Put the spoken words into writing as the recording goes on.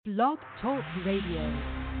Blog Talk Radio.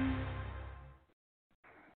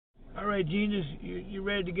 All right, Genius, you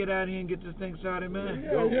ready to get out here and get this thing started, man?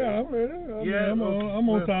 Yeah, I'm ready. I'm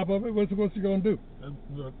on top of it. What's you gonna do?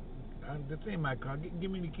 Look, this ain't my car. Give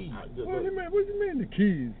me the keys. What you mean the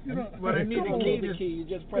keys? But I need the key. You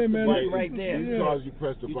just press the button right there. Because you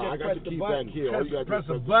press the button. I got the key back here. All you got to press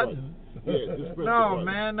do a is button. Yeah, just press No, the button.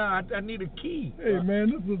 man, no. I need a key. Hey,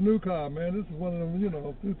 man, this is a new car, man. This is one of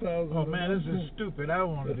them, 2000. Oh, man, this is stupid. I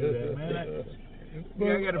don't want to do that, man.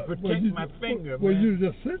 I got to protect my finger, well, man. you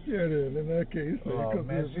just sit there then, in that case. Oh,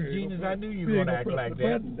 man, Genius, I knew you were going to act like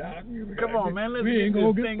that. Button, Doc. Come on, man, let's we ain't get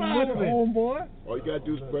gonna this get thing started, moving. homeboy. All you got to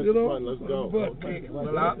do is press the button. Let's go. Okay,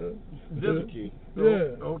 well, this is key.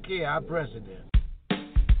 Yeah. Okay, I'll press it then.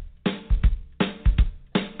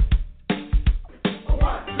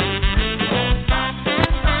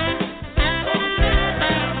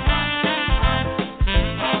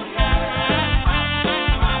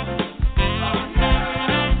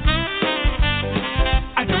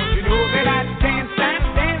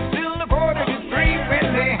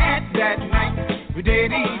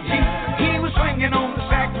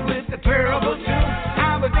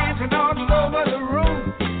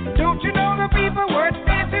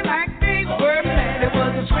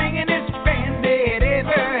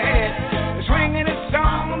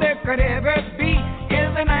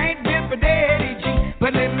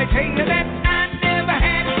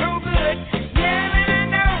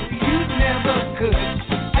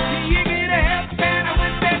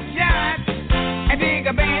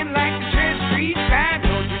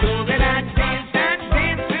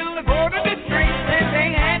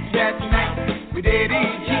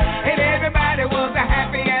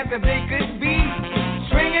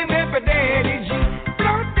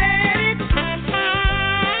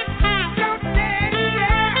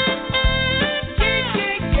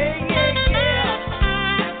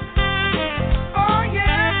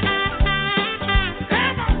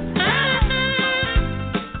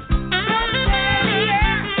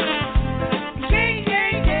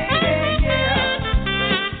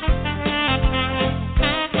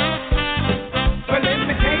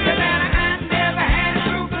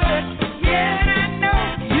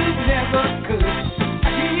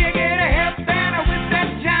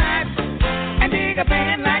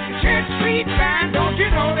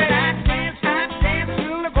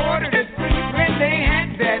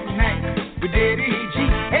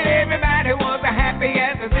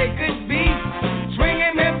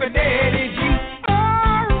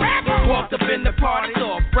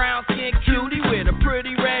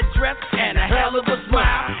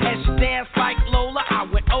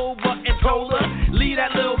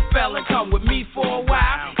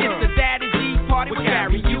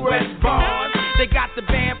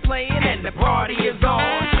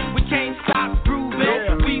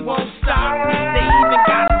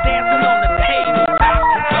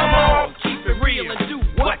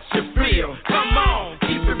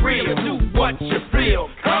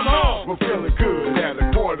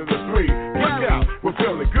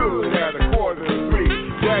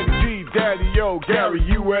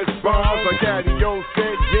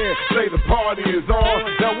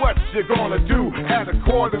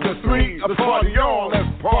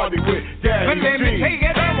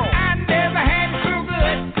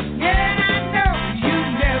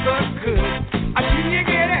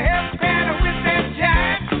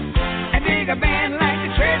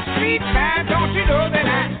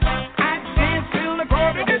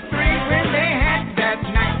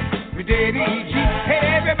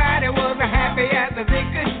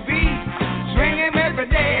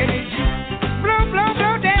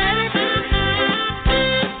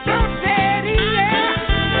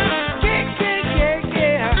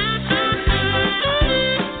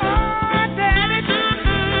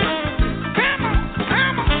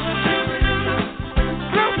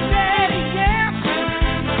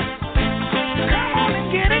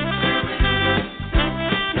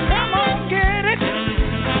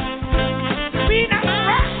 We not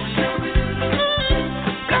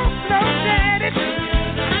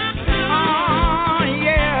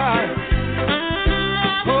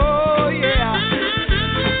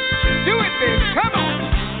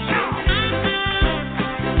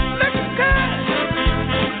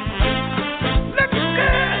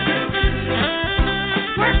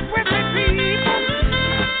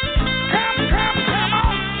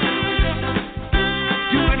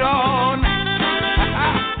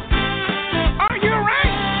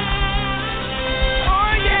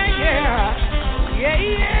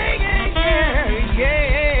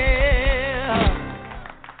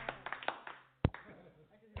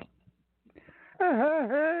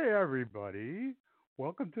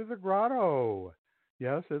welcome to the Grotto.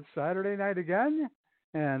 Yes, it's Saturday night again,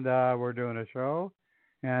 and we're doing a show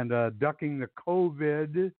and ducking the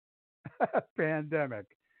COVID pandemic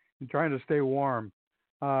and trying to stay warm.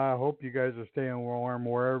 I hope you guys are staying warm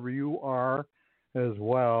wherever you are as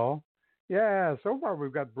well. Yeah, so far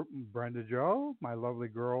we've got Brenda Jo, my lovely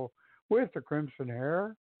girl with the crimson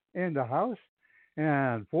hair, in the house,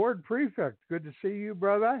 and Ford Prefect. Good to see you,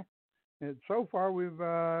 brother. And so far we've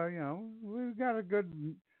we've got a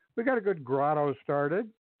good grotto started.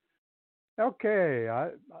 Okay, I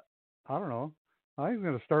don't know. I'm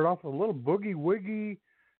going to start off with a little boogie wiggy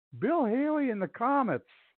Bill Haley and the Comets,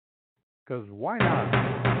 because why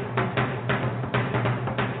not?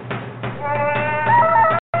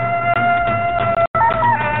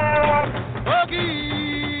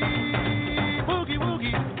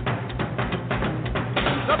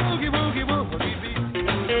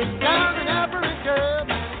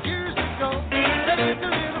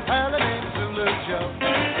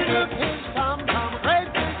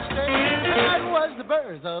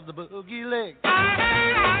 Of the boogie leg. First of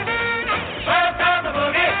the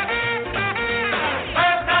boogie.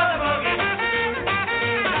 First of the boogie.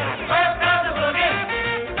 First of the boogie.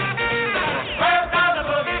 First of the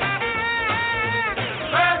boogie.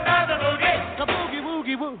 First of the boogie. The boogie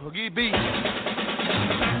woogie woogie beat.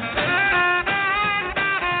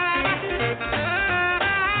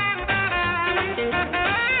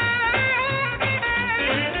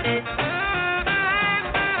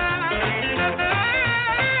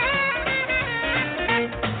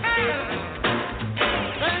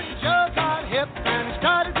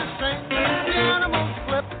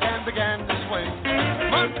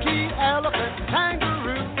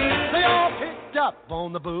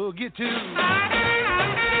 On the boogie too. First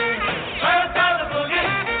of the boogie.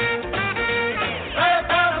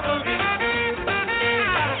 First of the boogie.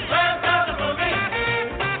 First of the boogie.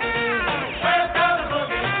 First of the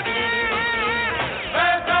boogie.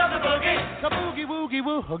 First of the boogie. The boogie woogie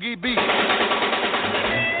woogie beat.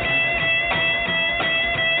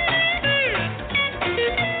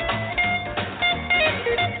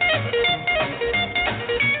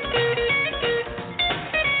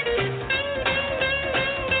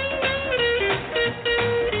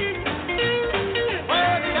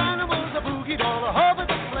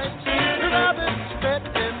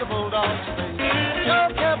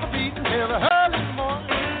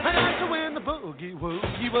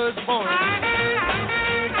 Was born.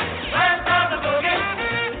 First of the boogie.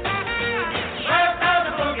 First of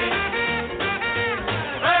the boogie.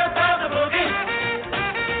 First of the boogie.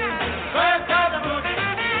 First of the boogie.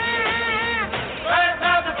 First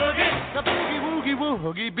of the boogie. The boogie woogie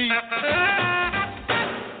woogie beat.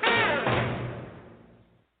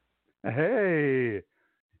 Hey,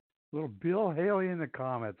 little Bill Haley and the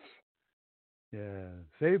Comets. Yeah,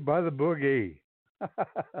 Saved by the Boogie.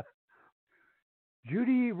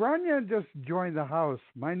 Judy Runyon just joined the house.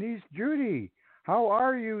 My niece Judy. How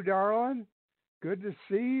are you, darling? Good to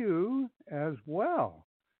see you as well.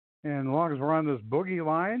 And as long as we're on this boogie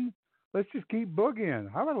line, let's just keep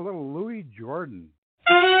boogieing. How about a little Louis Jordan?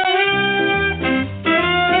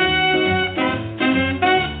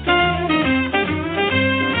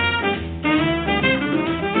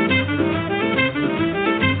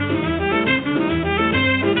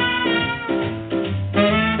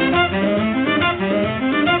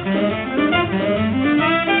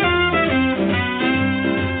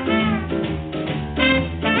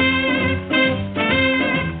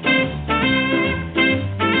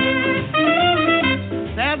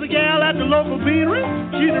 Local beanery,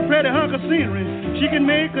 she's a pretty hunk of scenery. She can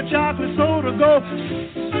make a chocolate soda go.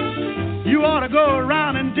 You ought to go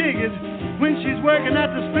around and dig it. When she's working at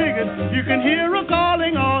the spigot, you can hear her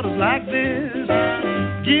calling orders like this.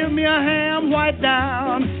 Give me a ham white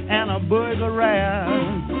down and a burger rare,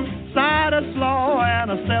 cider slaw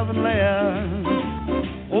and a 7-layer.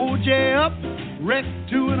 OJ up, Rex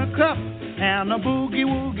 2 in a cup, and a boogie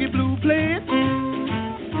woogie blue plate.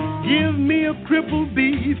 Give me a crippled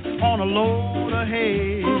beef on a load of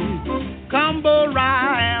hay, combo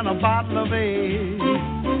rye and a bottle of ale.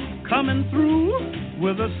 Coming through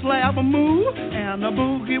with a slab of moo and a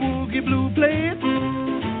boogie woogie blue plate.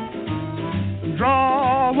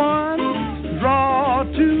 Draw 1, draw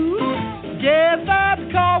 2, get that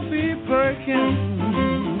coffee perking.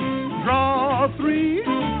 Draw 3,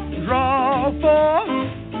 draw 4,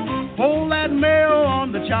 hold that mayo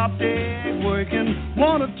on the chopped egg working.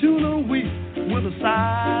 Want a tuna week with a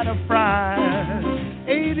side of fries.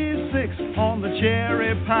 86 on the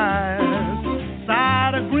cherry pies.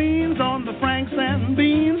 Side of greens on the franks and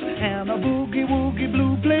beans. And a boogie woogie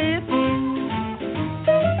blue plate.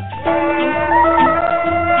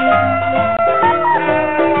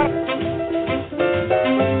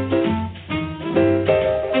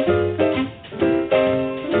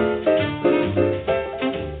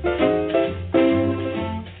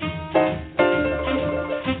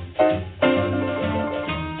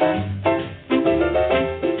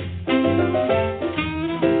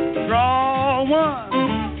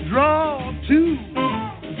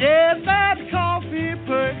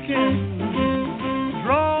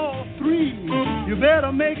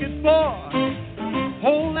 better make it four.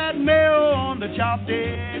 Hold that mayo on the chop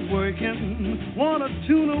dead working. Want a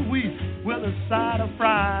tuna wheat with a side of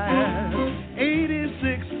fries.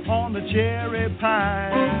 86 on the cherry pie.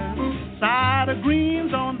 Side of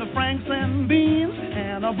greens on the franks and beans.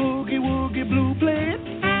 And a boogie woogie blue plate.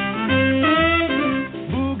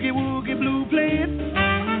 Boogie woogie blue plate.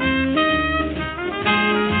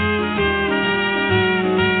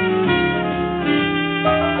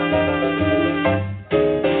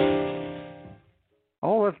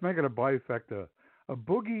 Oh, let's make it a bifecta. A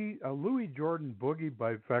Louis Jordan boogie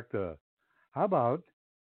bifecta. How about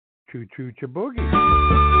Choo Choo Boogie?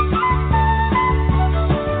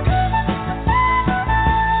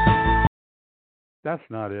 That's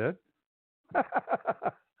not it.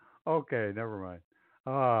 Okay, never mind.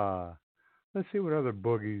 Let's see what other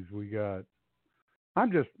boogies we got.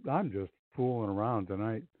 I'm just fooling around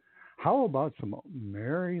tonight. How about some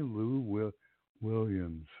Mary Lou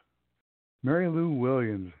Williams? Mary Lou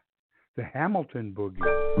Williams, the Hamilton Boogie.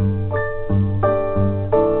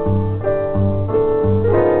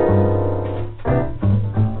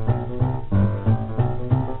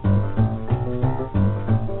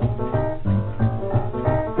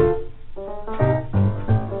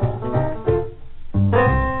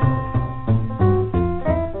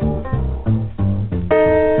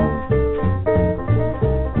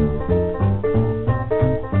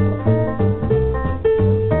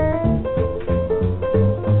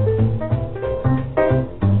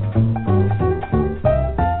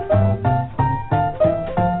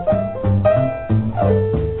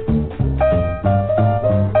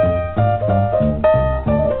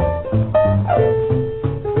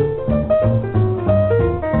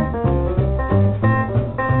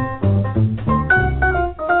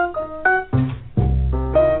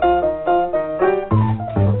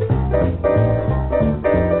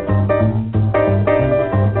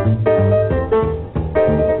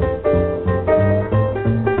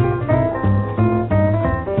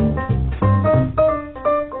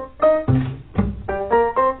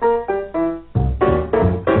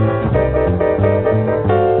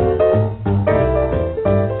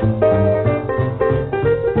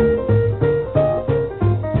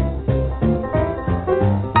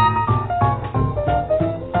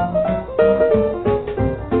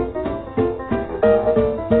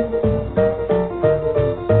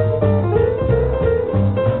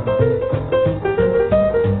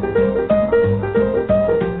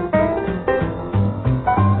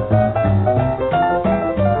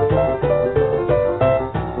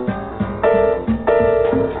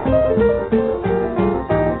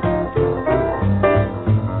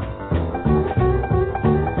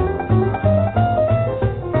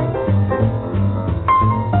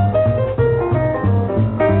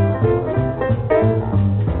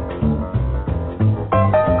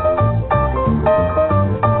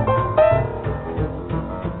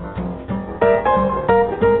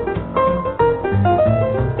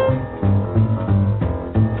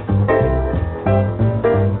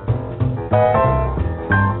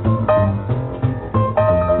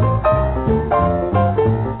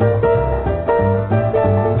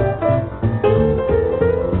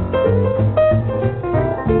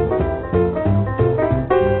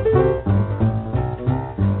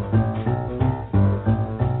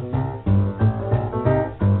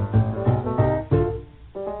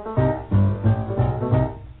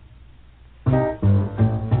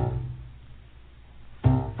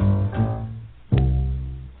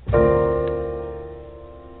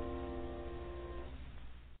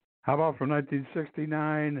 How about from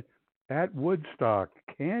 1969 at Woodstock?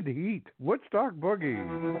 Canned Heat, Woodstock Boogie.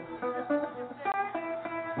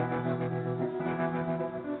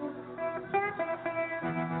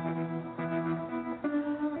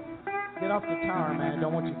 Get off the tower, man.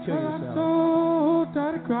 Don't want you to kill yourself. I'm so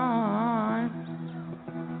tired of crying.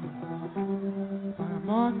 I'm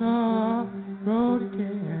on the road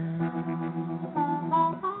again.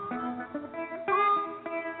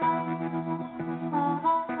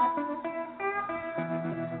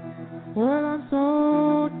 Well, I'm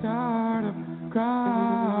so tired of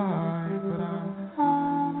crying, but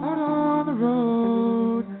I'm out on the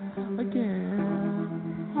road again.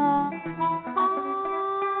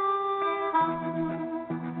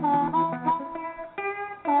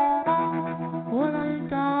 Well, I ain't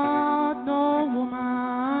got no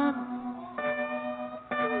woman,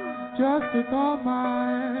 just to call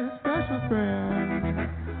my special friend.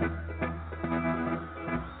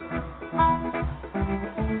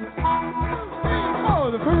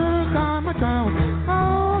 The first time I traveled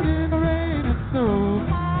out in the rain and snow.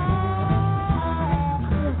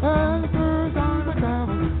 Well, the first time I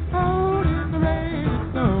traveled out in the rain and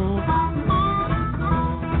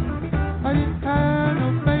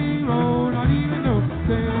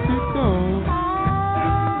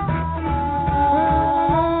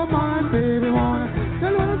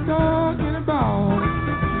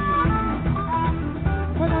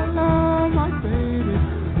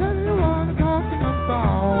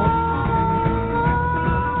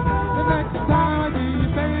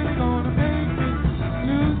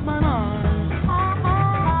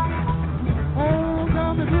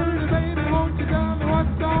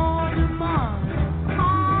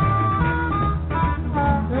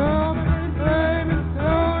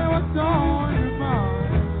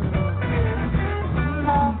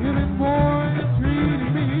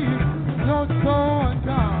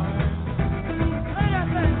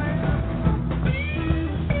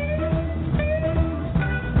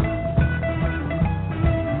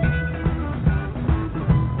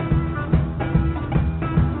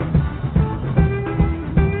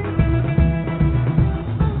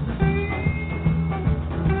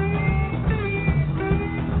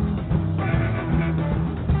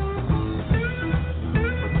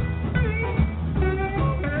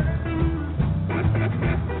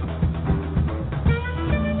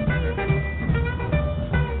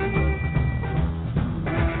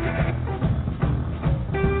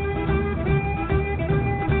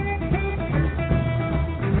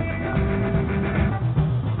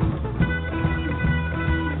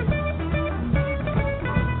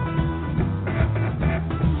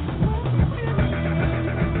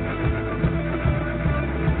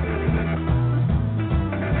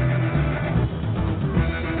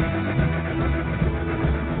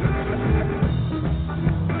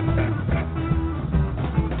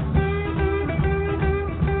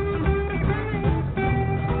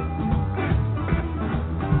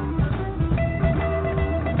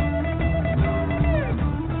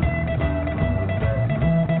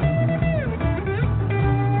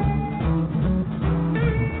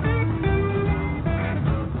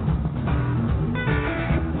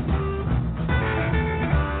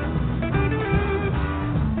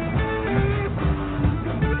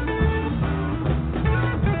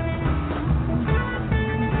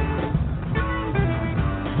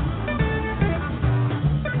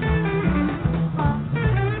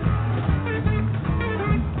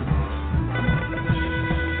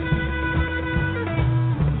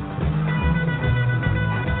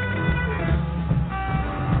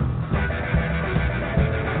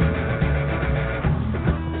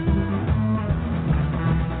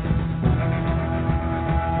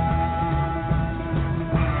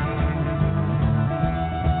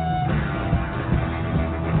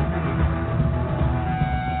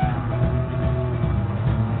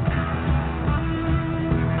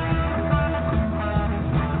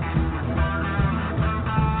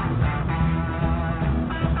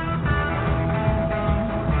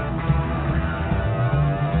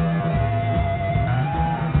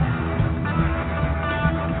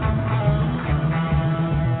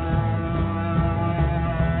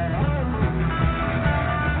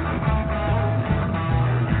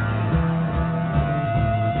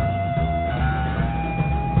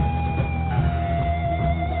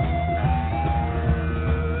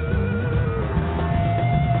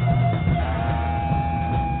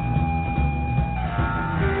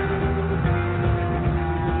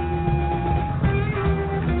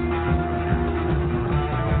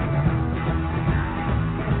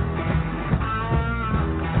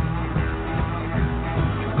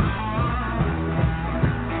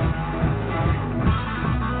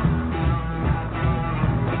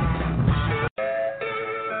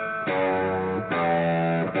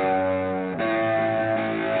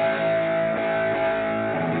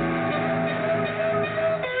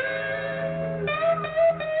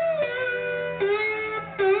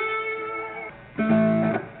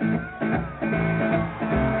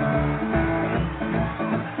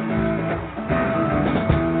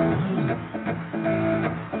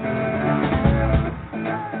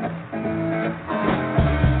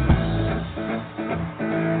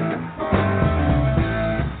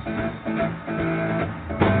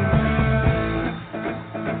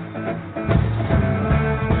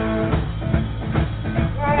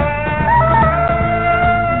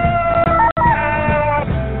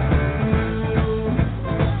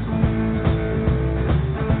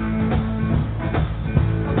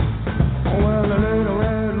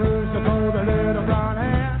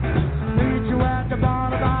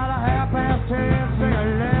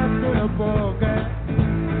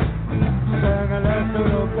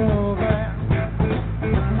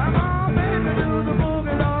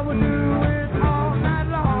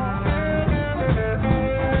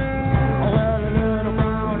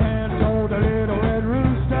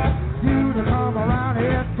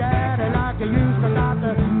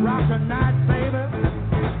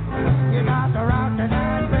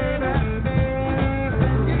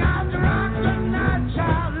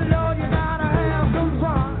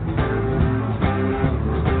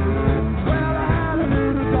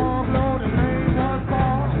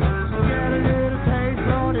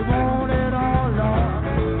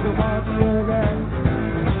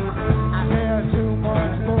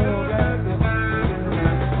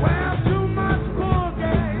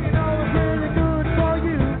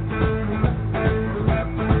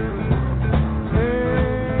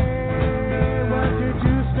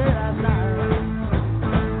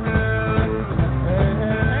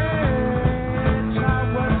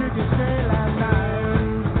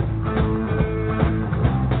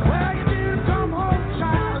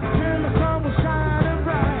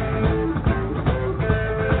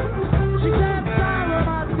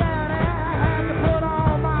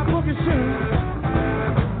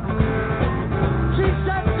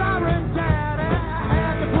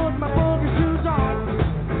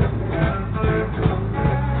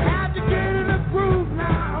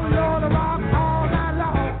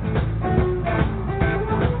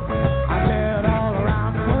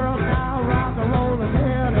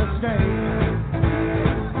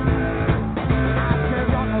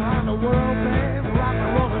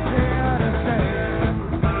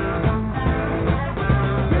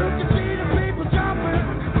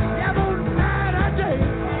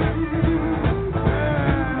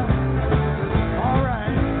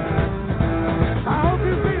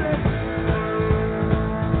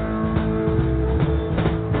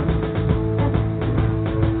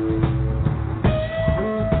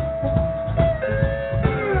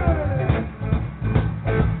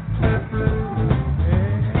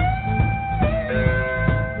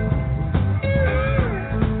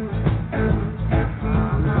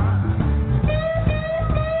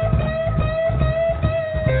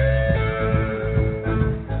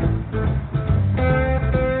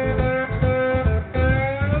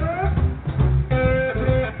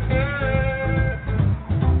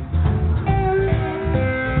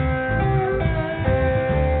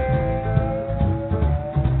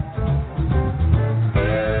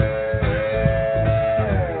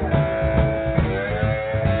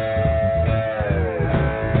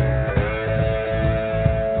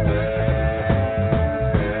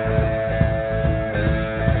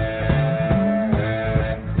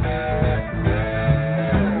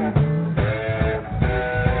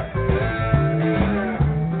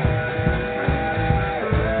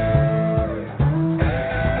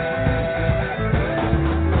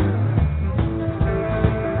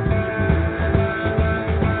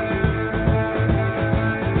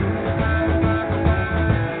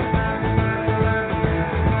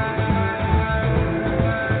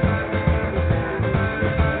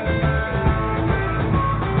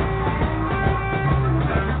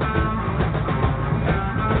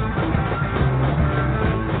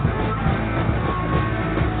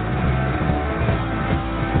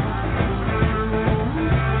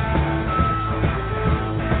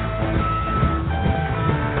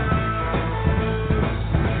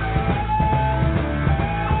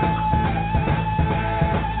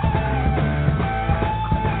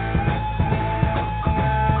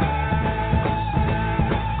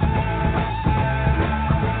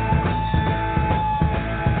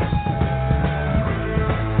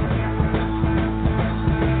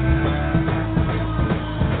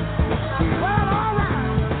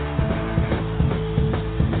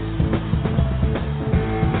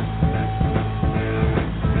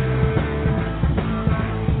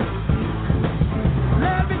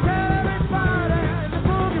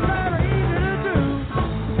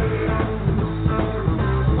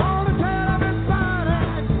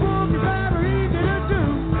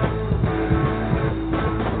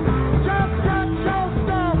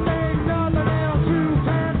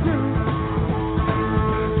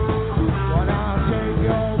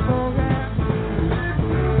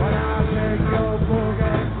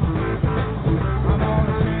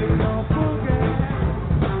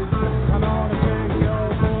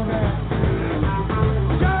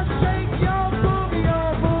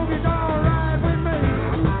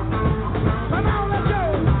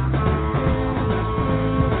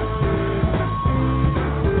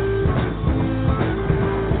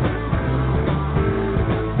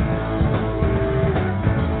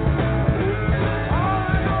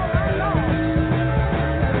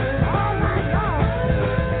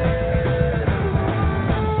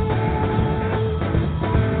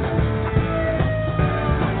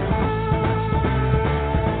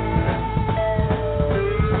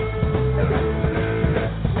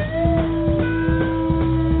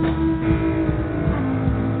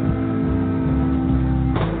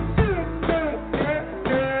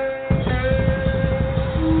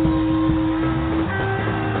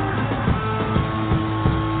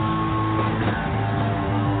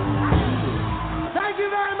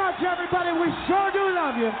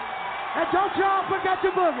Don't y'all forget to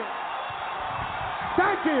boogie.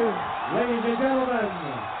 Thank you. Ladies and gentlemen,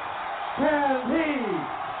 Canned Heat.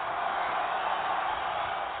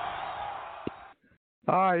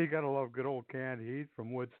 You gotta love good old Canned Heat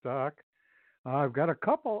from Woodstock. I've got a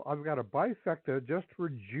bifecta just for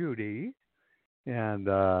Judy, and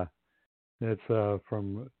it's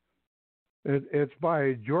it's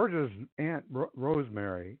by George's Aunt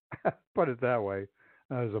Rosemary. Put it that way,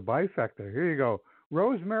 as a bifecta. Here you go,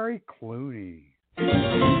 Rosemary Clooney.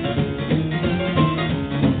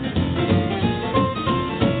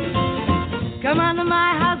 Come on to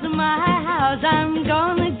my house, I'm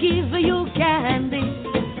gonna give you candy.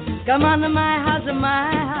 Come on to my house,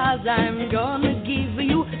 I'm gonna give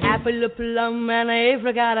you apple, a plum, and a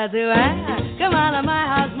apricot too. Come on to my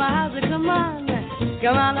house, come on.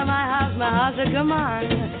 Come on to my house, come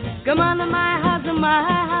on. Come on to my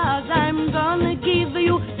house, I'm gonna give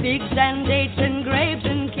you figs and dates and grapes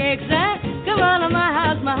and cakes. Come on to my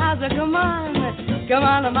house, come on. Come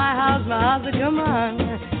on to my house, come on.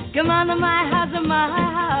 Come on to my house,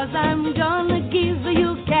 I'm gonna give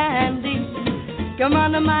you candy. Come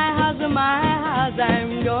on to my house,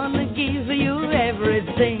 I'm gonna give you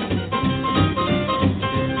everything.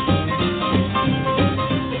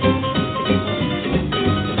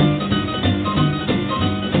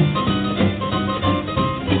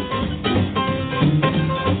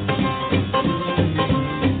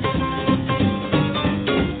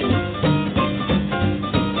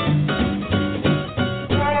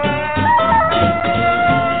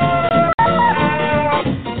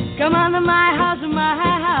 Come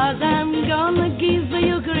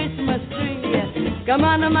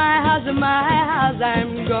on to my house,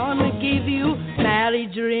 I'm gonna give you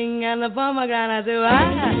marriage ring and a pomegranate too.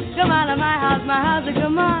 Come on to my house,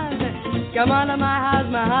 come on. Come on to my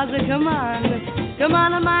house, come on. Come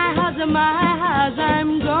on to my house,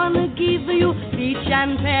 I'm gonna give you peach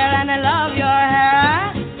and pear and I love your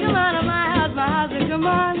hair. Come on to my house, come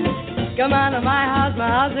on. Come on to my house,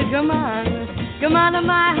 come on. Come on to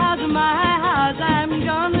my house, I'm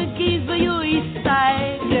gonna give you east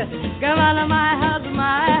side. Come on to my house,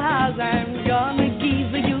 I'm gonna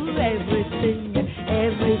give you everything,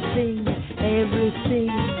 everything, everything.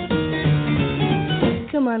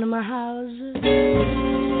 Come on to my house.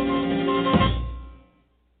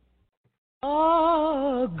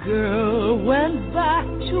 A girl went back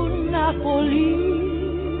to Napoli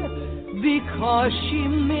because she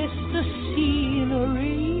missed the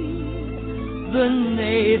scenery, the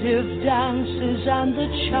native dances and the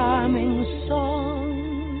charming songs.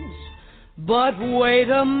 But wait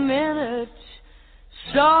a minute,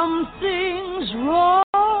 something's wrong.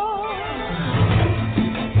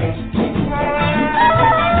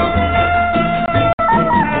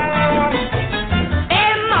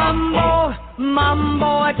 Hey mambo,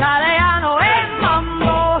 mambo Italiano, hey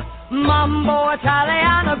mambo, mambo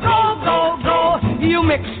Italiano, go, go, go. You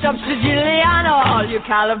mixed up Siciliano, all you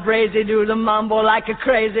Calabrese do the mambo like a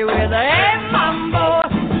crazy with a hey mambo.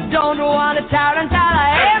 Don't want a tarantella,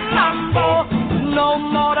 hey mambo. No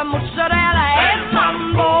more the mozzarella, hey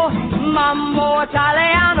mambo. Mambo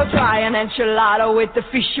Italiano, try an enchilada with the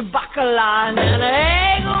fish bacala and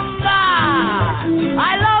hey gumba.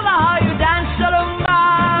 I love how you dance the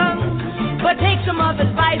rumba, but take some of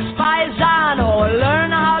advice, paisano.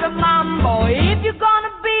 Learn how to mambo. If you're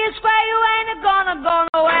gonna be a square, you ain't gonna go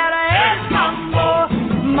nowhere. Hey mambo,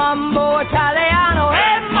 mambo Italiano,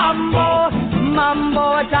 hey mambo.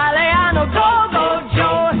 Mambo Italiano, go, go,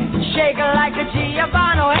 Joe. Shake it like a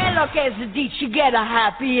Giovanni. Hey, look, as the beat, you get a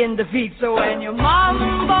happy in the feet. So when you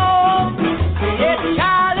mambo Italiano.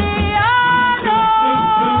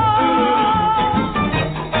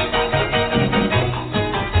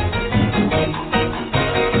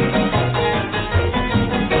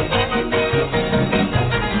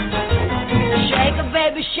 Shake it,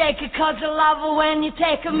 baby, shake it, 'cause I love it when you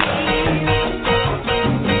take a me.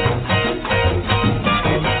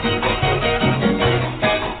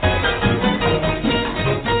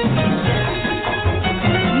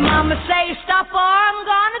 Mama say stop or I'm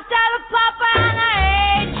gonna tell her Papa and I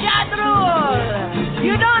ain't Jadrul.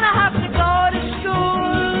 You don't have to go to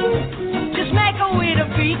school. Just make a way to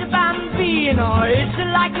beat the bambino. It's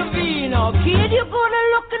like a vino. Kid, you're good at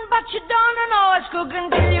looking, but you don't know it's cooking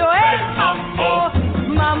till you hey mambo,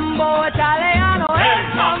 mambo Italiano, hey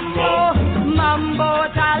mambo, mambo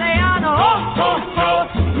Italiano. Oh, oh, oh.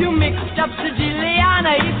 You mixed up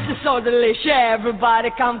Siciliana, it's so delicious. Everybody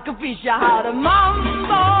come capisce how to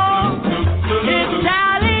mambo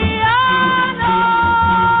Italiano.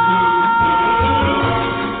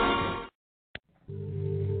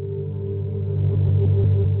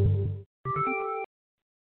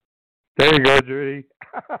 There you go, Judy.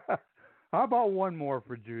 How about one more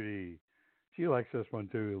for Judy? She likes this one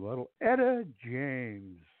too. Little Etta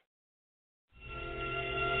James.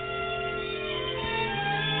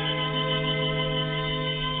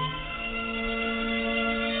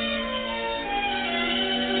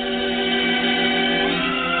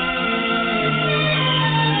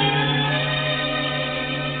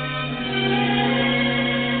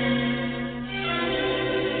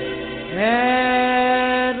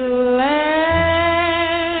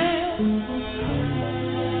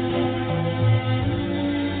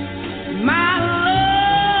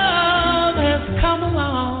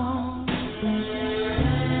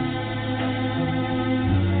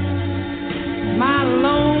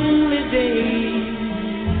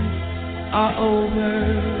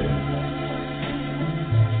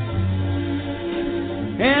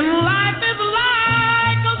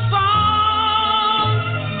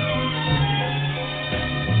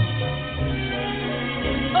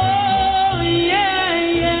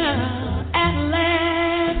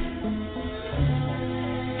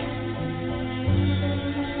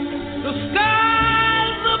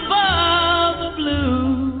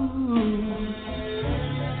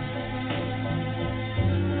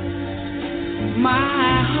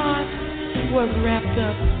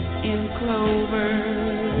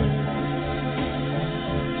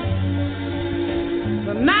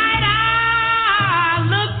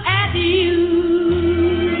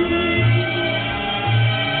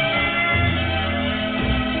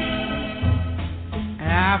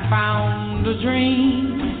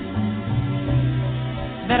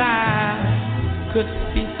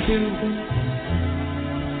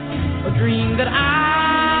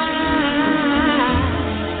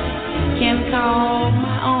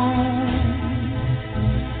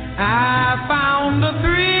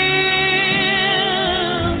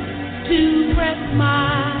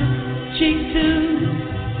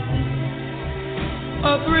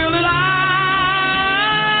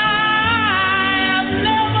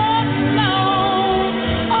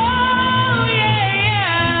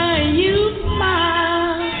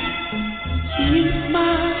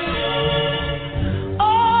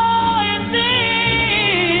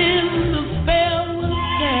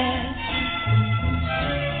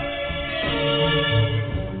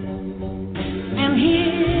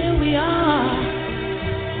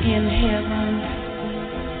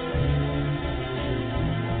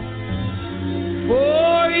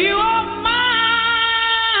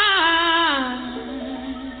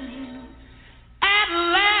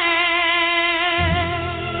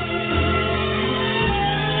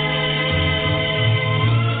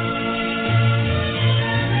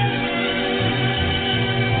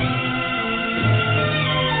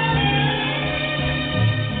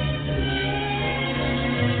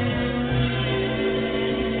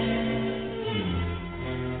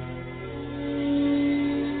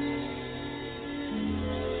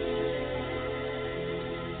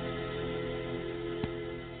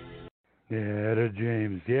 Etta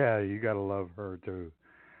James, yeah, you gotta love her too.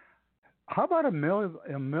 How about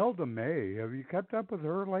Imelda May? Have you kept up with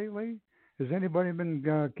her lately? Has anybody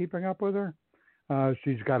been keeping up with her?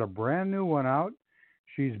 She's got a brand new one out.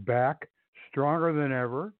 She's back, stronger than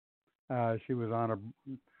ever. She was on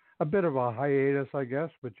a bit of a hiatus, I guess,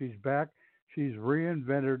 but she's back. She's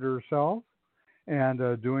reinvented herself and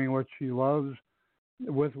doing what she loves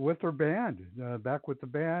with her band. Back with the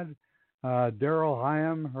band. Daryl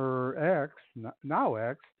Hyam, her ex, now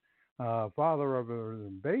ex, father of her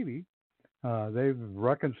baby, they've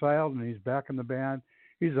reconciled and he's back in the band.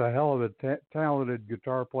 He's a hell of a talented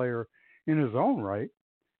guitar player in his own right,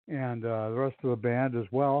 and the rest of the band as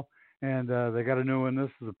well. And they got a new one.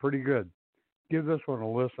 This is pretty good. Give this one a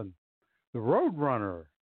listen. The Roadrunner.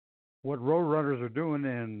 What Roadrunners are doing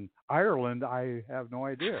in Ireland, I have no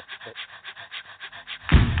idea. But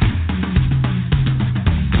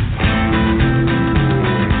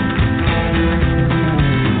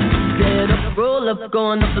roll up,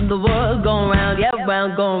 going up in the world, going round, yeah,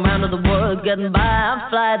 round, going round of the world, getting by, I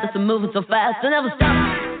fly, that's moving so fast, I never stop,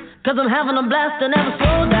 cause I'm having a blast, I never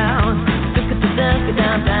slow down, down,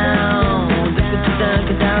 down, down,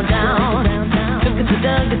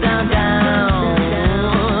 down,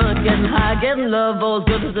 down, getting high, getting love, all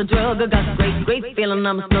good as a drug, I got a great, great feeling,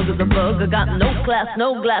 I'm as snug as a bug, I got no class,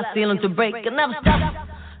 no glass ceiling to break, I never stop,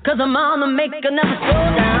 cause I'm on the make, I never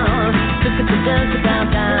slow down, down,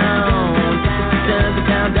 down.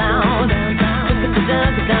 Down,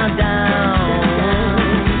 down, down, down.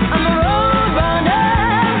 I'm a road runner.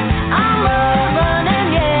 I'm road running,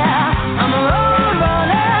 yeah. I'm a road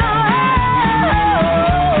runner.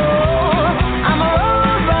 I'm a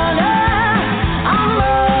road runner. I'm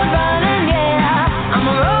road running,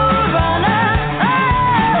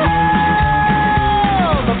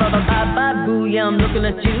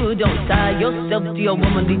 do. Don't tie yourself to your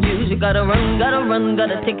womanly dues. You gotta run,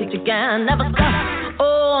 gotta take it you can. Never stop,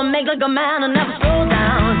 oh, make like a man and never slow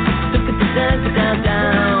down. Look at the down,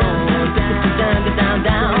 down. Look at the down,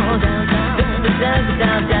 down. Look at the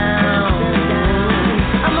down, down.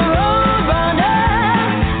 I'm a road runner.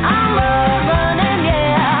 I'm road running,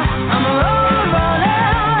 yeah. I'm a road runner.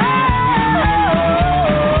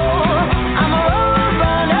 I'm a road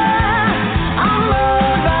runner. I'm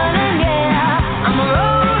road running, yeah. I'm a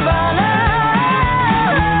road runner.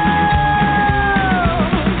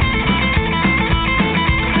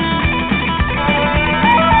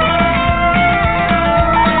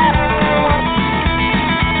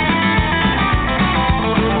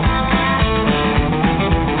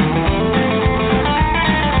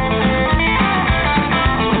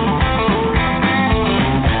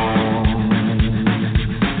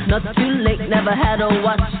 Not too late, never had to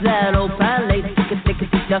watch that old palate. Tick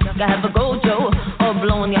it, just gotta have a gojo or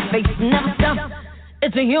blow in your face. Never stop.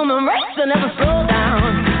 It's a human race, so never slow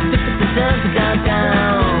down. Tick it, down,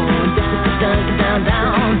 down. Tick it, down,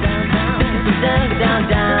 down. Tick it, down,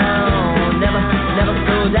 down. Never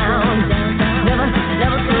slow down. Never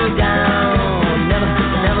slow down. Never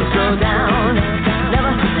slow down.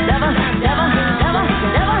 Never.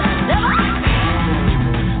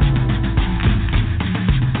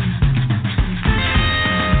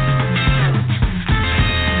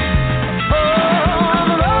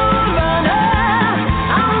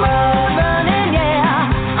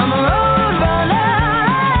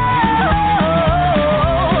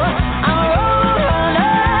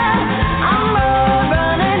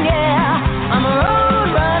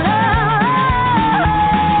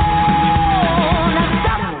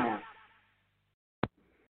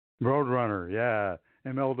 Roadrunner, yeah,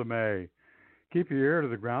 Imelda May. Keep your ear to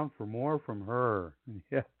the ground for more from her.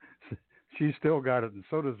 Yeah, she's still got it, and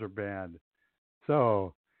so does her band.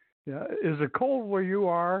 So, yeah, is it cold where you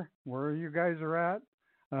are, where you guys are at?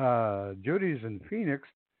 Judy's in Phoenix,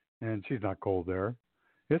 and she's not cold there.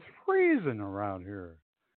 It's freezing around here.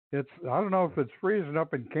 I don't know if it's freezing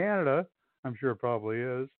up in Canada. I'm sure it probably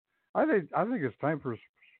is. I think it's time for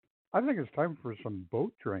some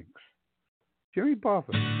boat drinks. Jimmy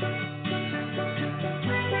Buffett. Boat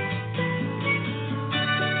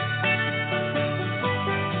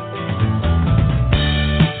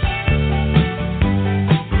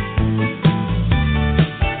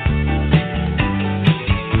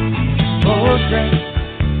drink.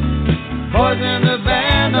 Boys in the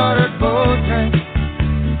band ordered boat drink.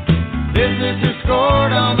 Business is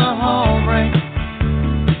scored on the home rink.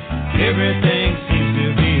 Everything seems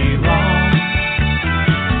to be wrong.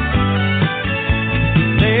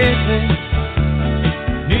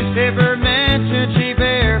 Newspaper mentioned cheap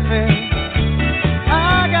airfare.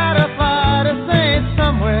 I gotta fly to St.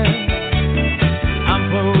 somewhere. I'm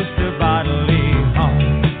close to bodily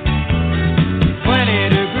harm. 20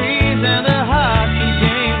 degrees and the hockey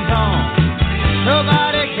game's on.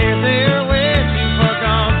 Nobody cares, they're waiting for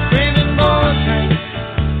gone. Screaming boat drink,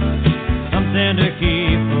 something to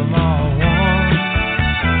keep them all warm.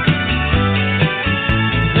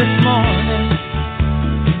 This morning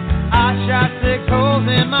I shot 6 holes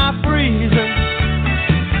in my freezer.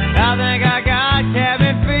 I think I got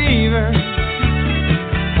cabin fever.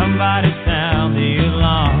 Somebody sound the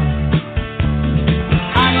alarm.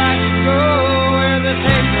 I'd like to go where the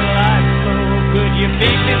taper lights glow. Could you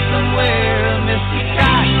pick me somewhere, Mr.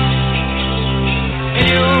 Scott?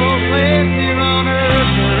 Any old place here on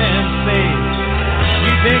Earth or in space.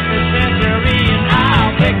 You pick the century and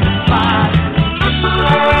I'll pick the spot.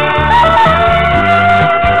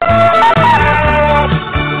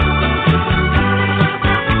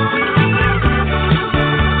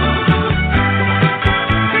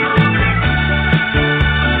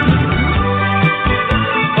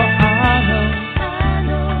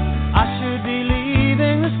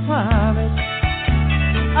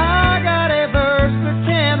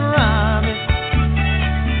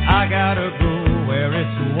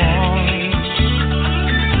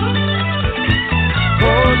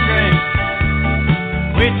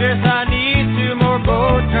 Waitress, I need 2 more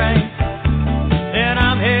boat drinks. And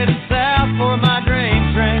I'm heading south for my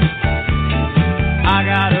drain train. I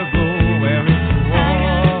gotta go where it's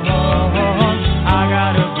warm. I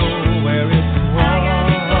gotta go where it's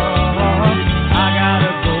warm. I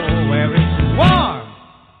gotta go where it's warm.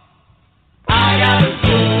 I gotta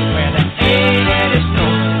go where there ain't any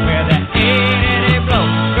snow, where there ain't any blow.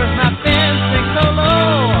 'Cause my fin sinks so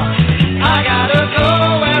low. I gotta go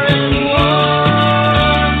where it's warm.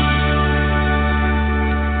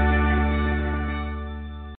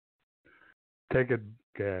 Take it,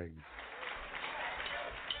 gags.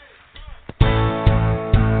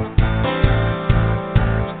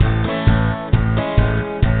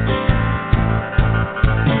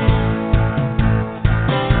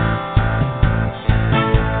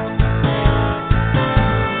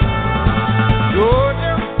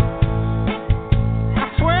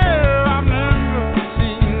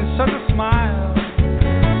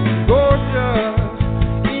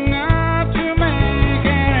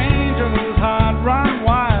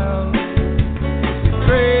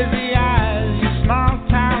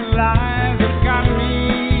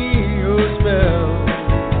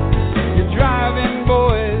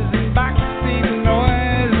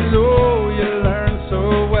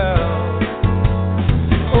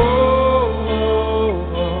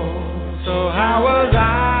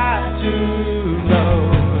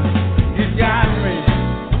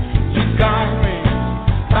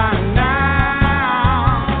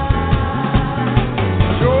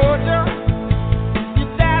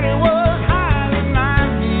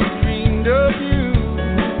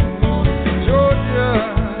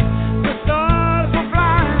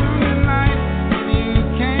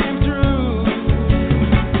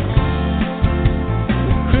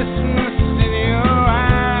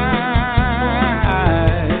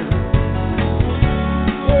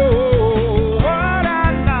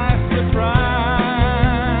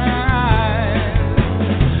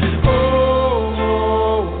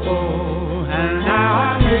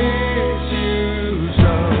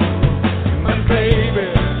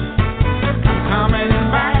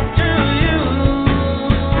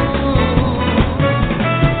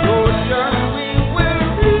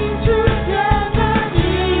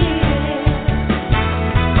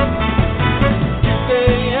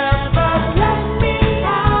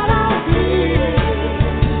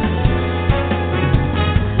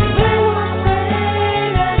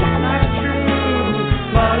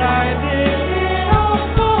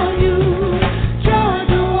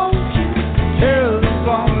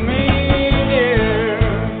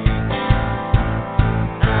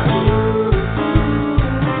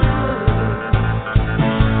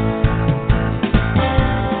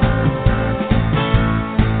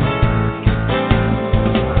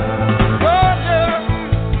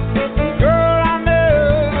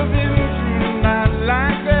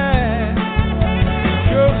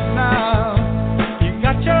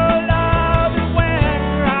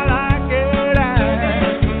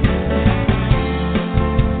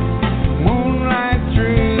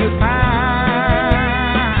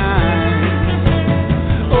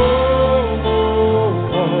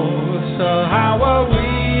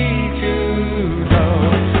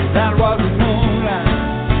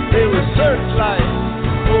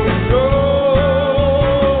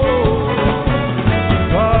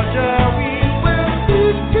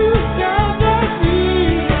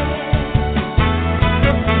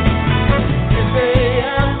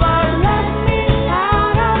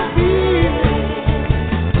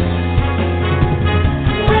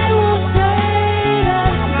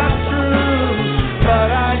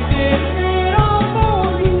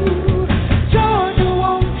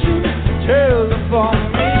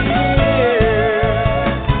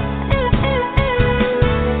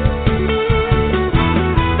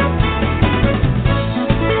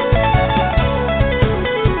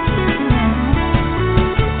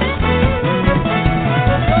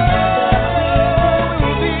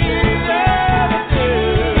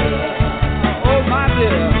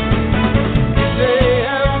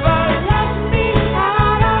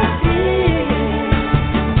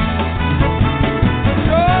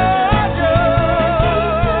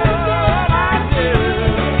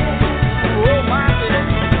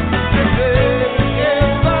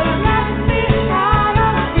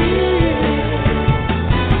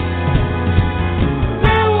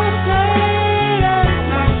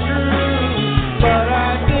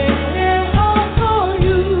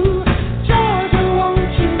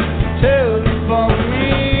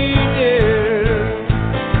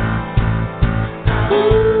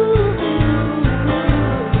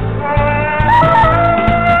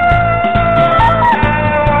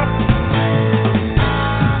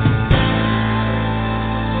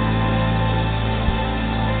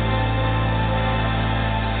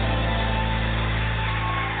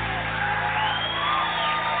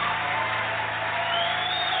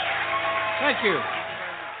 Thank you.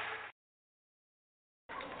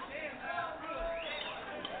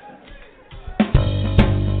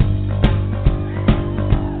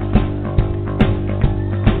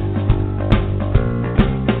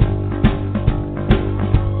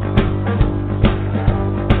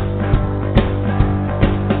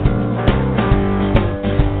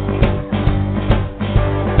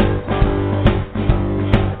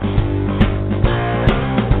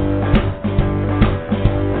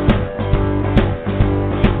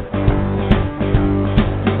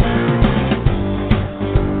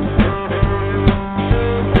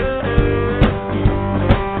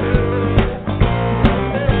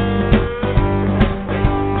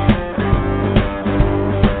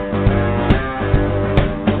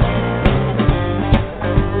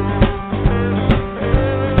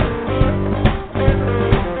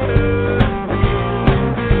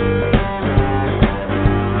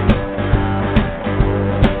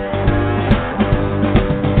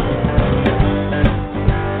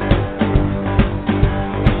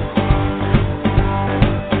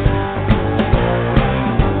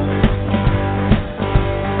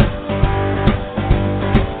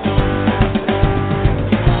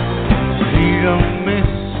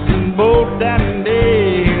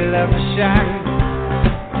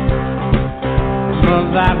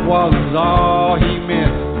 That was all he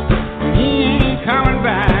missed. He ain't coming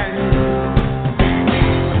back.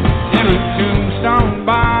 In a tombstone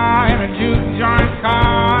bar, in a juke joint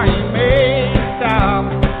car, he made a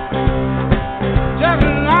stop. Just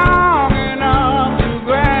long enough to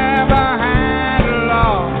grab a handle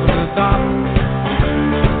off the top.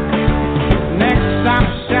 Next stop,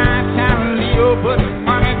 Chi-Town Leo put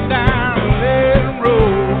money down and let him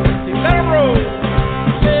roll. He let him roll.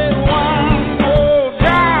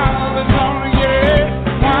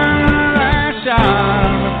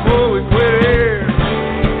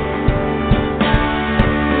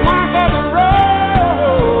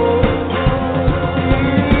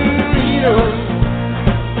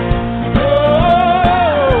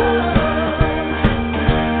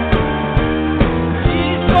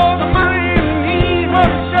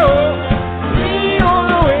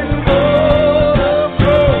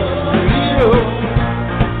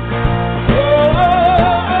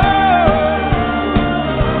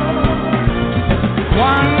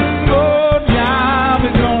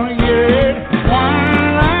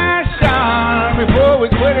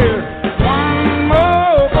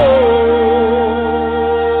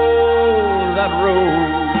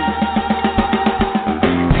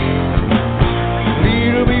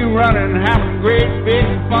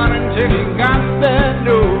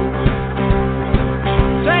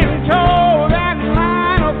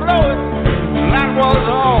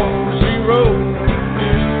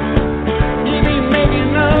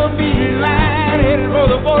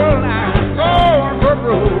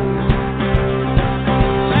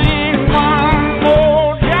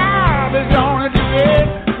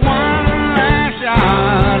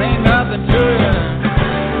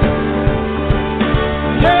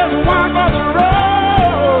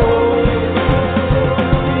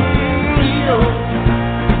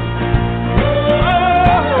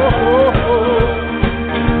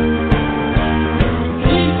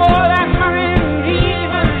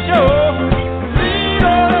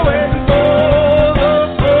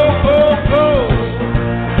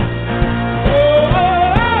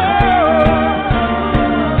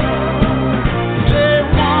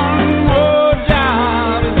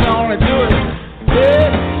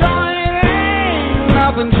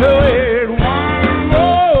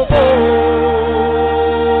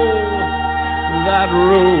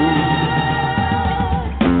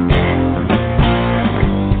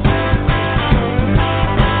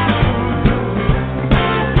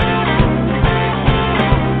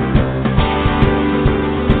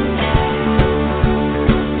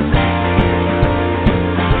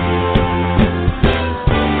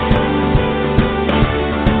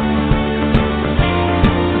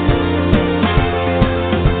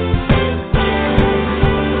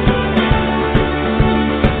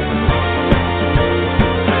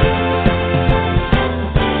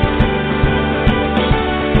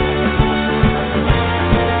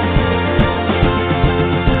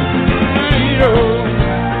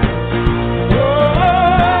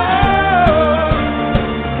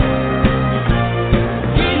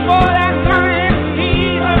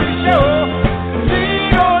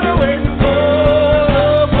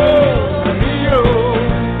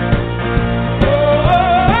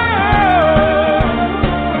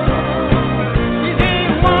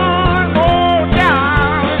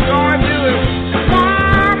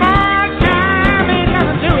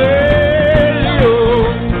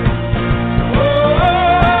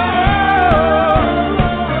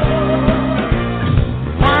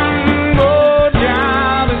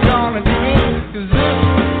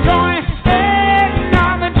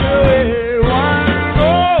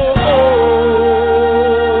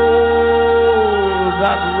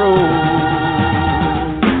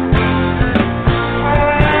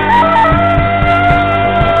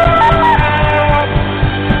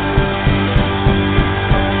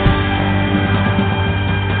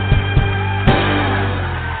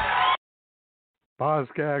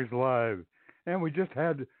 Skaggs Live. And we just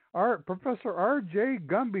had our Professor R.J.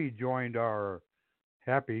 Gumby joined our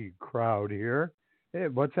happy crowd here. Hey,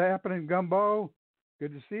 what's happening, Gumbo?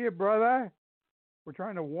 Good to see you, brother. We're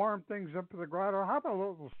trying to warm things up to the grotto. How about a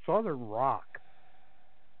little Southern rock?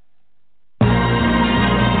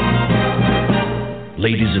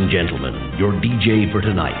 Ladies and gentlemen, your DJ for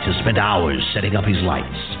tonight has spent hours setting up his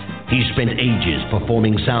lights. He's spent ages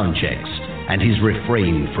performing sound checks, and he's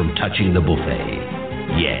refrained from touching the buffet.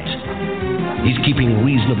 Yet, he's keeping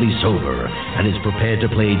reasonably sober and is prepared to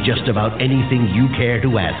play just about anything you care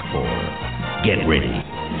to ask for. Get ready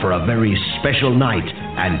for a very special night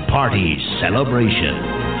and party celebration.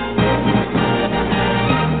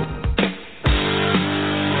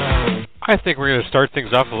 I think we're going to start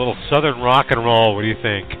things off with a little Southern rock and roll. What do you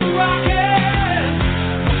think?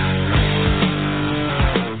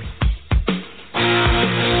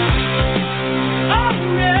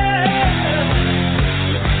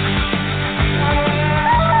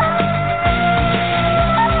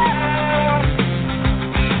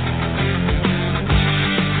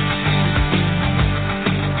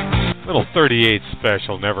 Little 38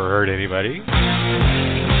 special, never hurt anybody.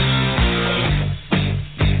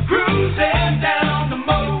 Cruising down the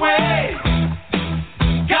motorway,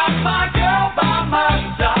 got my girl by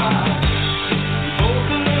my side.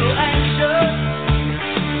 Both a little anxious.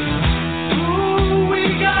 Ooh,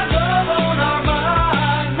 we got love on our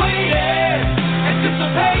mind. Waiting,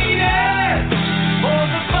 anticipating for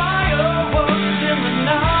the fireworks in the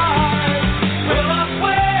night. Well, I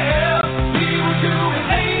swear we were doing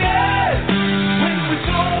 80s when we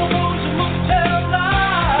saw those motel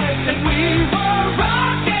lights, and we were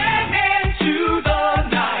rocking.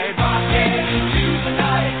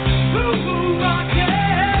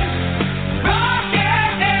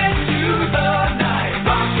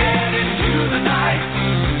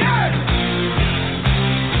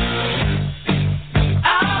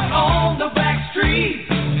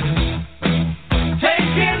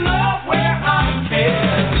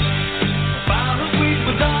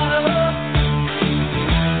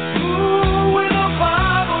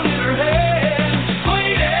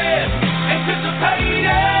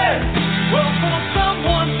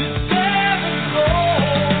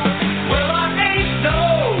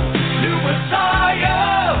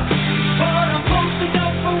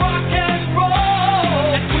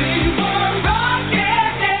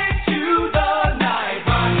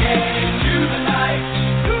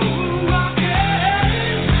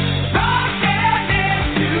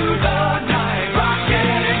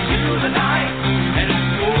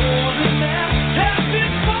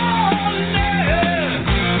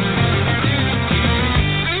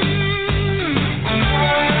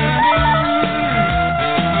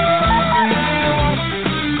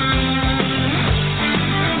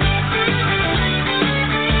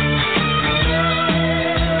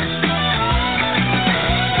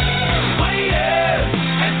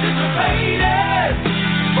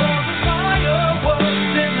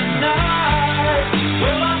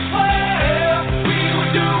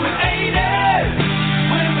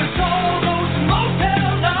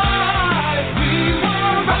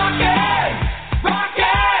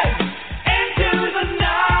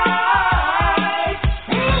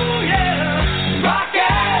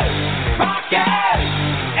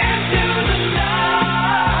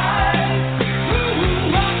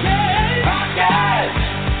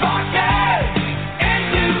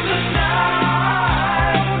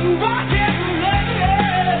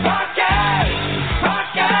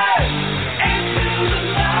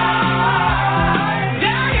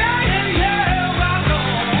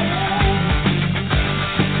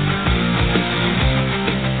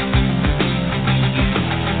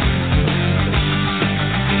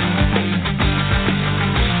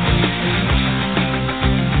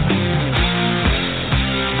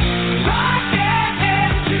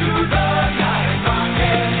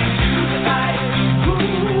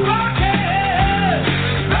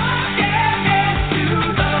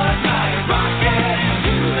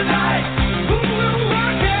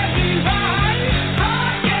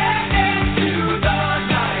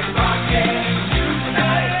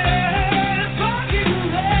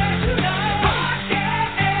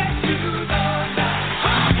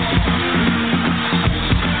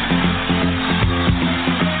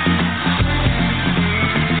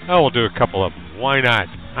 Oh, we'll do a couple of them. Why not?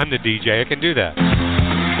 I'm the DJ. I can do that.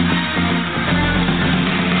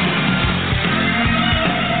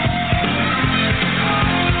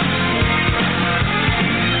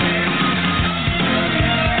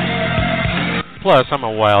 Plus, I'm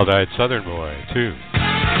a wild-eyed Southern boy, too. It's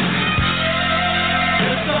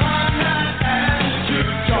a hot night at the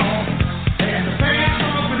juke joint, and the band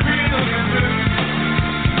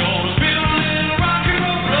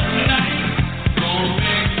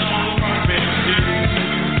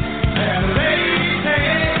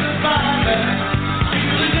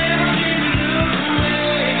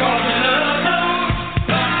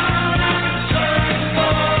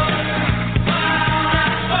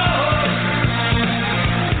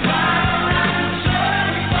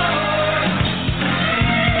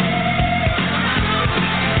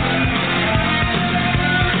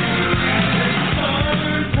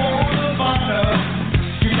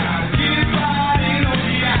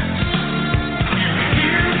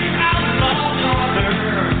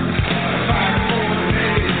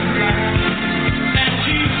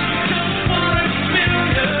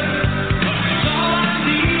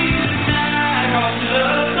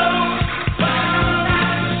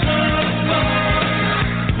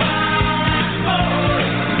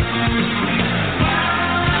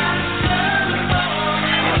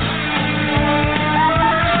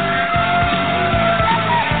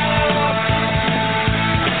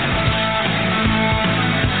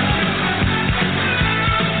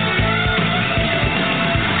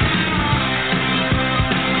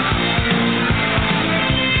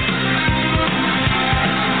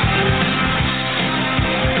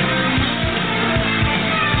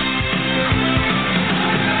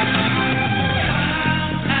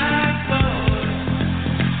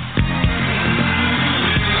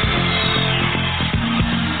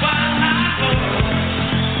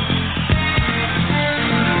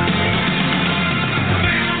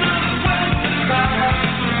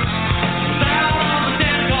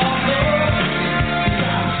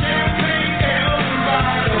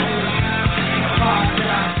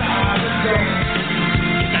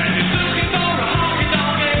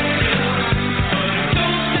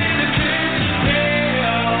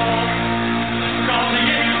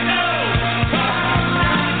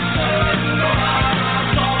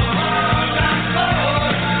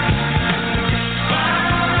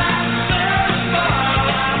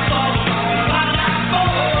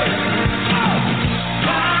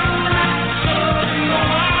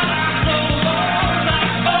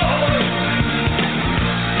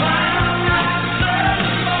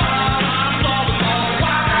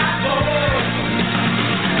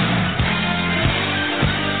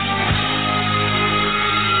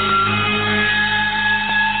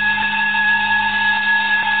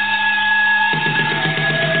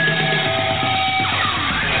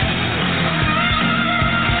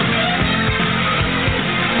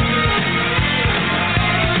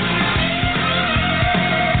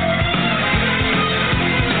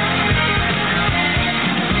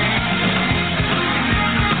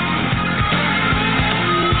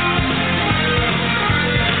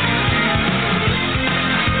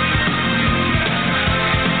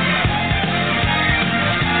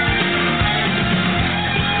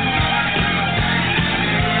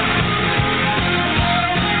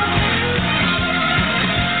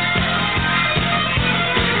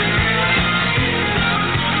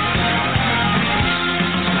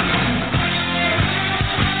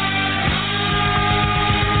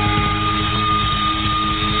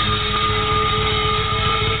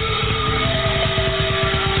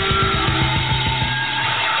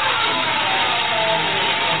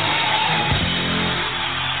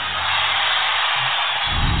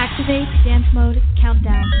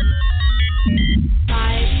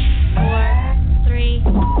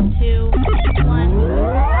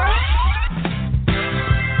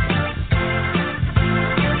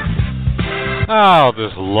Oh,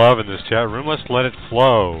 this love in this chat room. Let's let it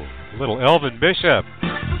flow. Little Elvin Bishop.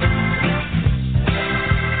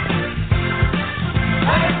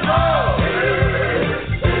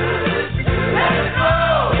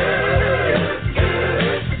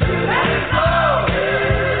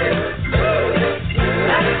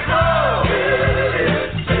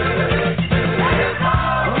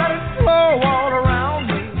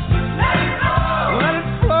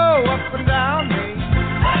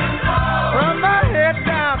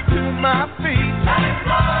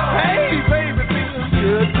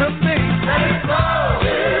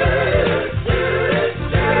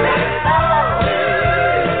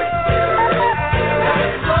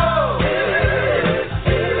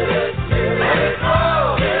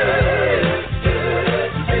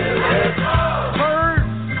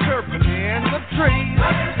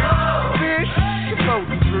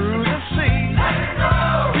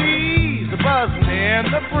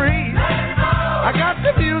 I got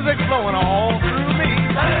the music flowing all through me.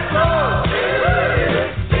 Let it flow. Let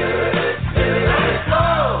it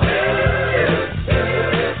flow.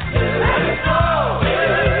 Let it flow.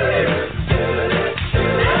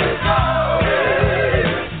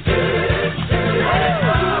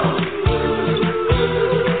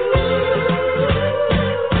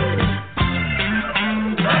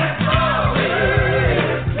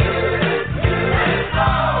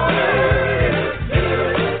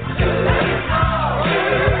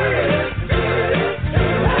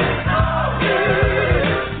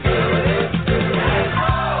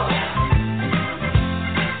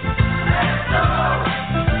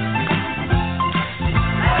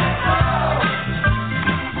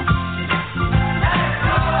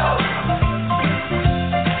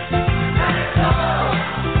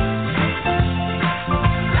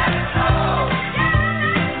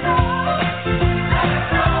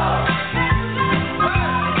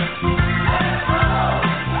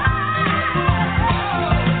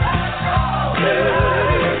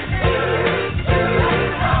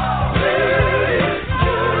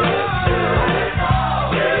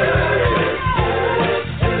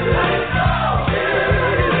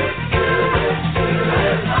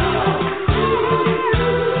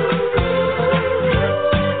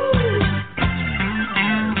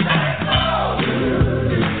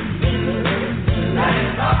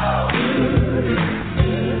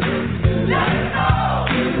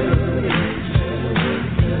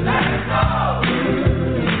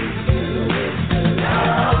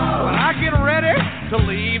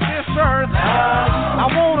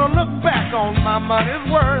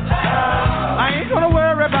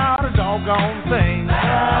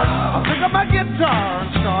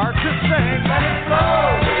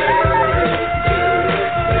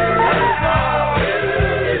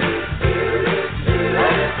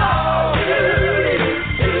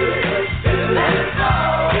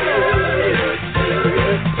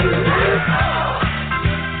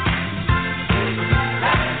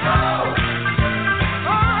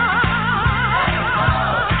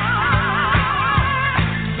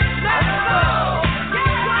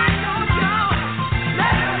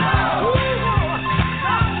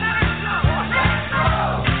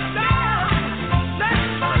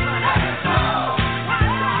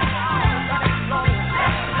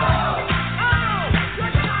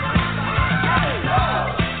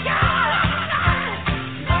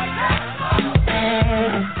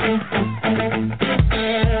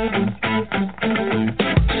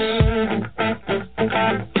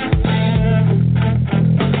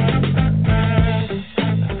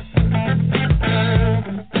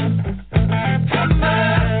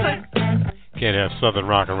 Southern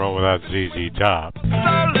rock and roll without ZZ Top.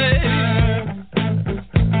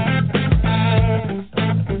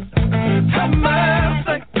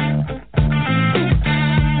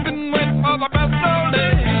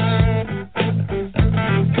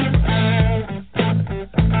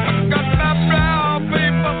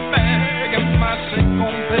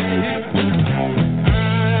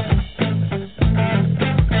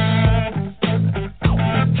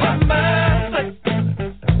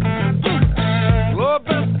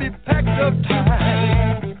 Packed up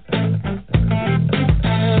tight.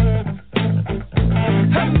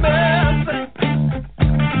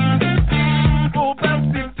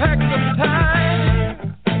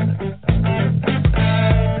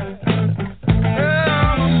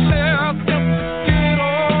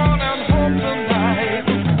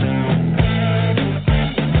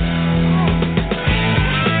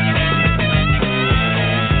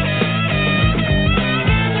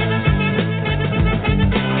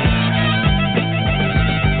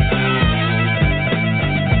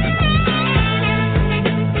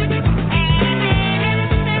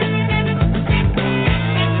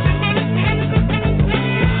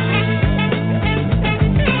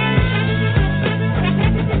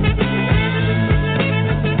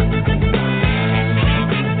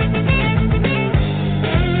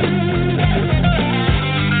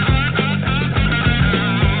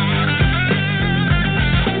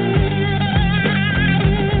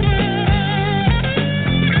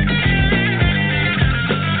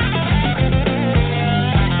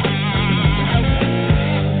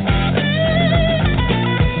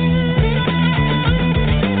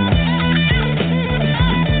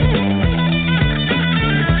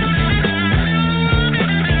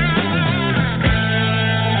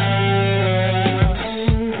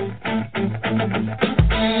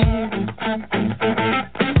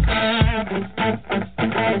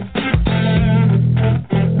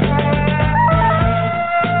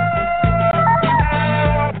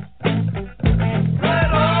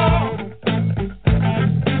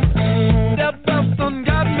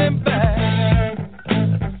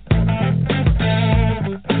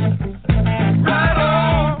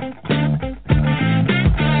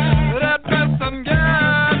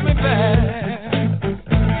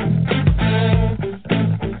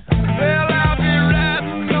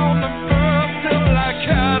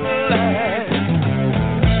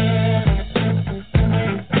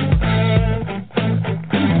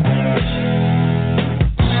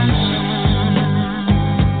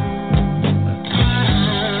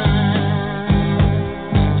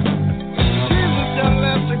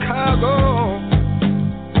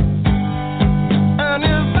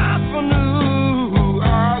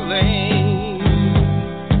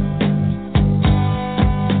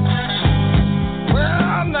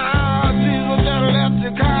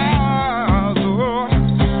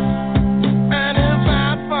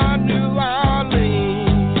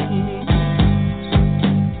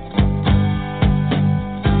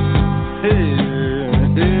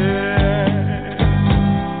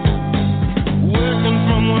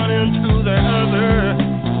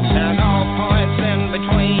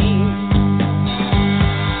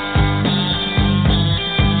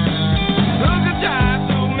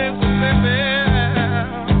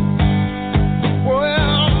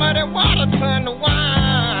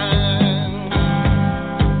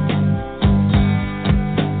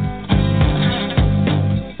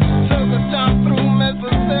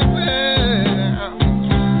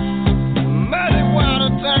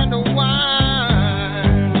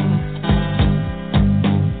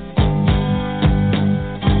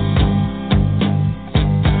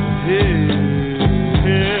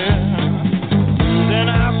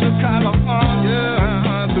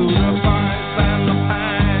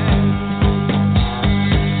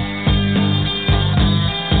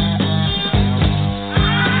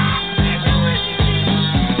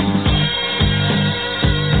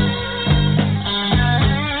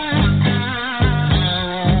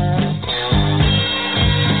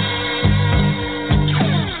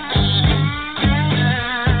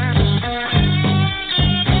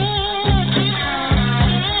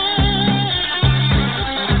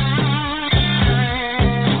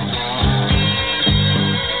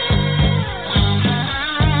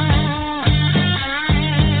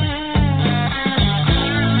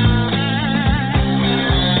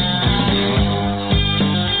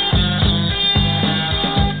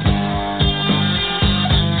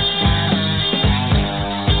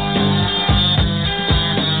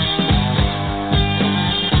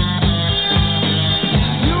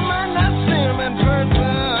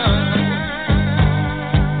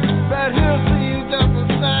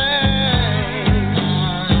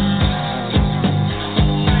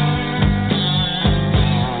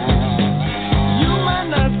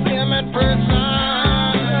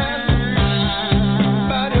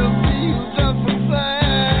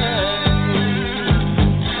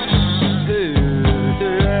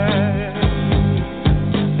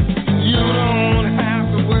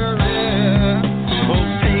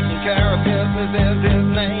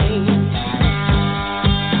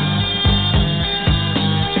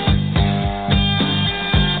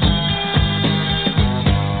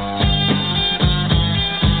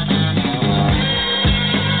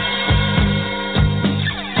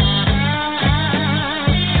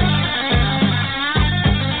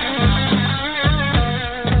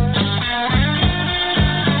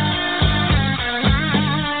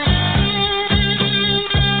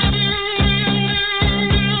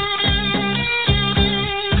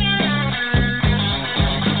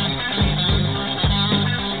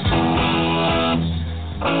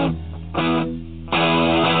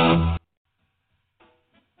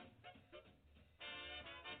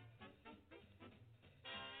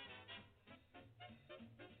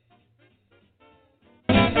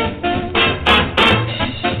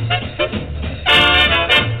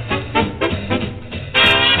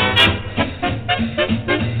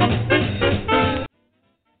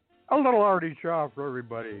 little Artie Shaw for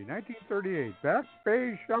everybody. 1938, Back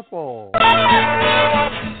Bay Shuffle.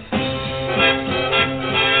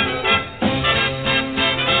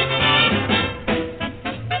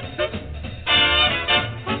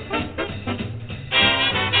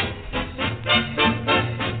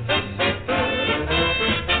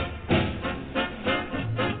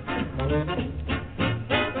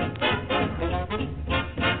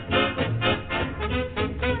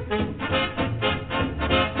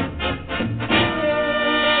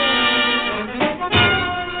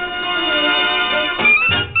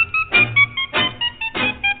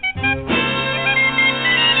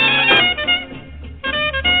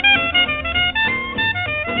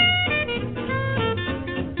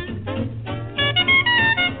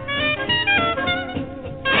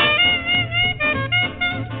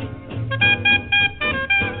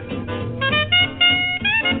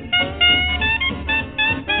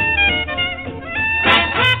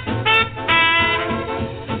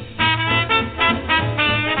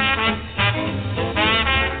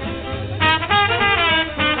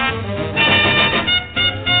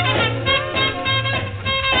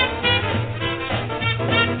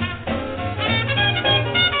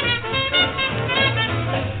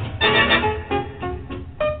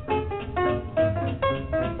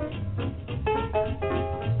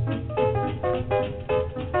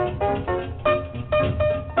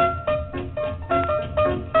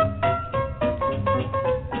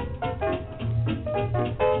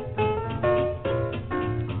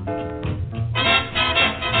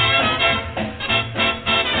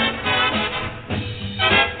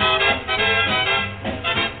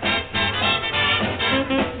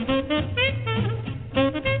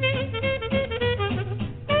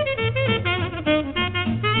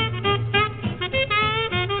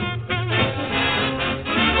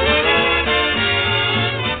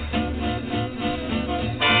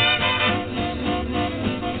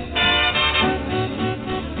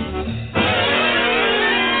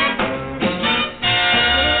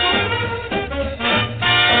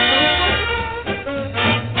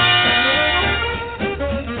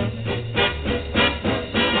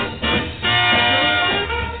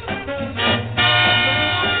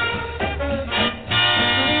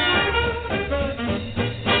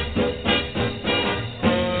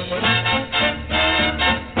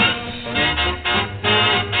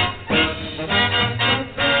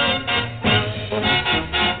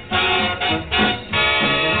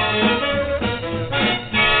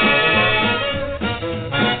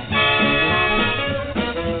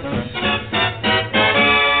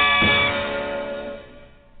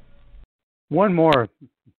 One more.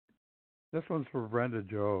 This one's for Brenda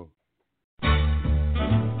Joe.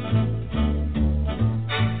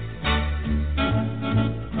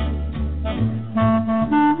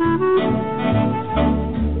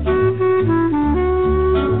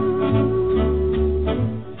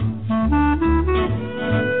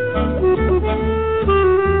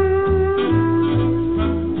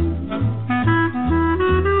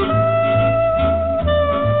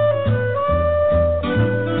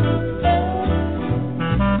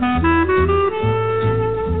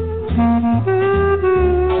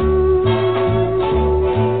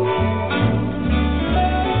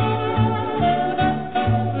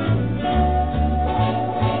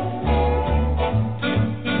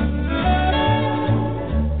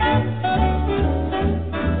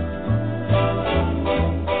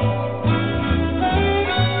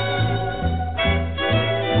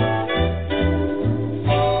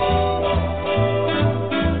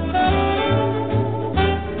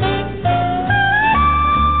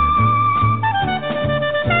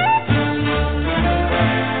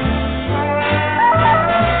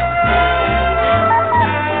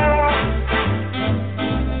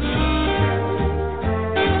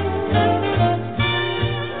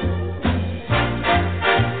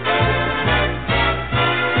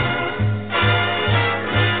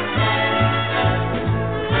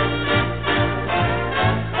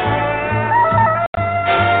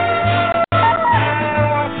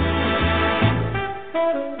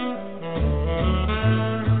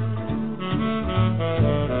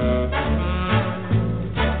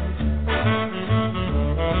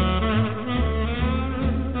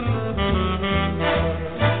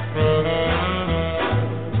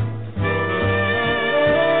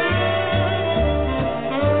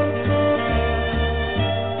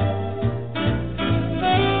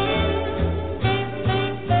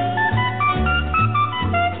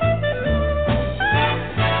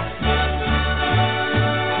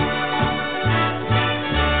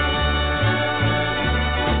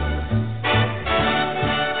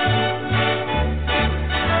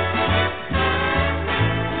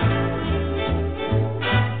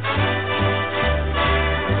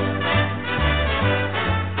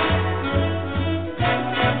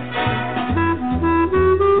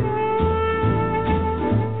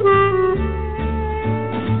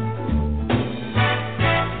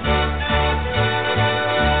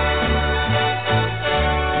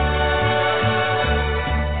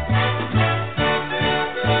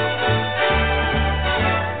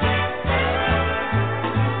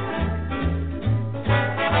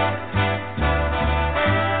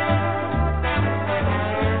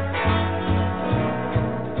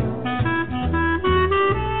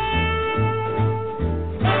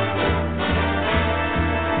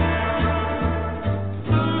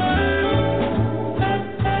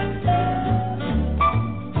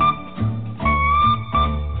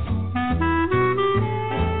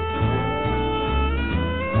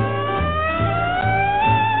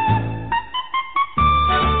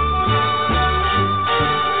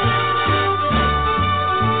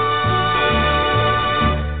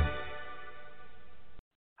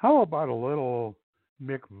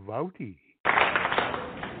 Vouty.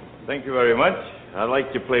 Thank you very much. I'd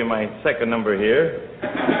like to play my second number here.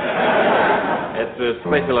 It's a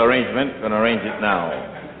special arrangement. I'm going to arrange it now.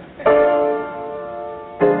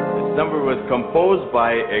 This number was composed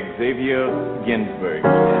by Xavier Ginsberg.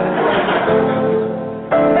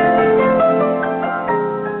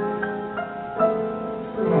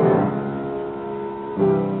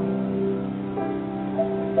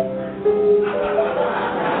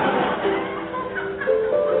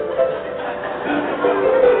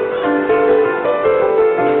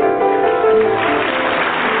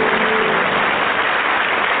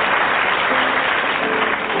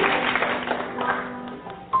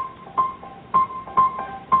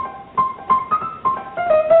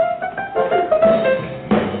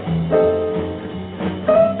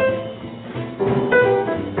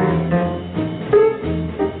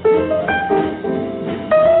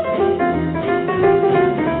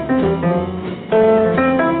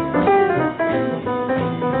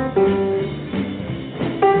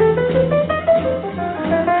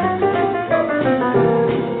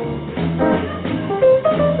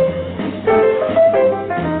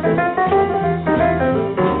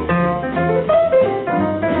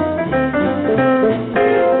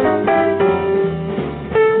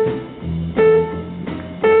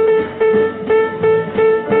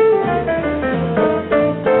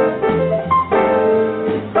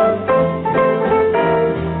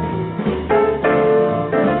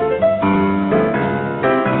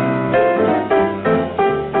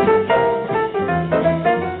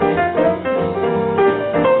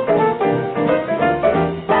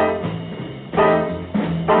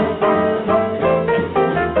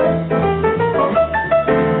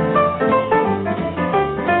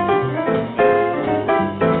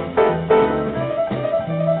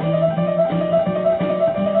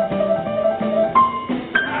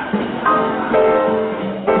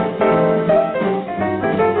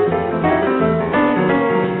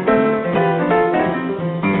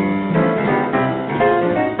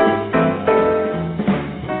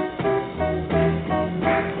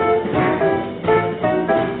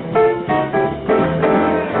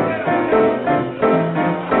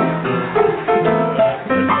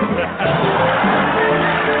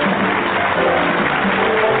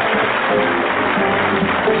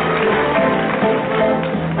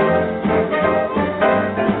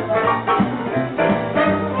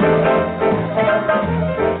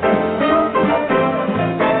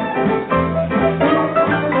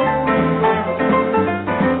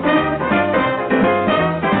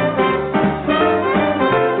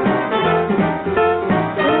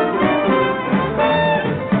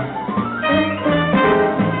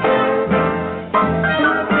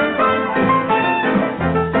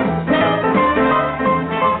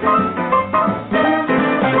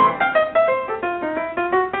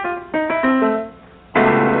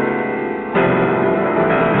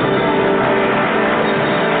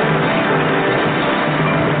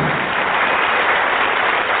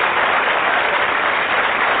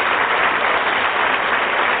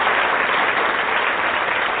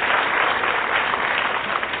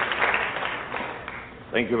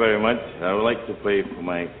 Thank you very much. I would like to play for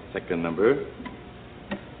my second number.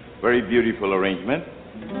 Very beautiful arrangement.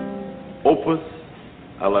 Opus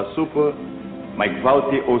alla super Mike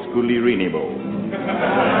Vauti Osculi Rinebo.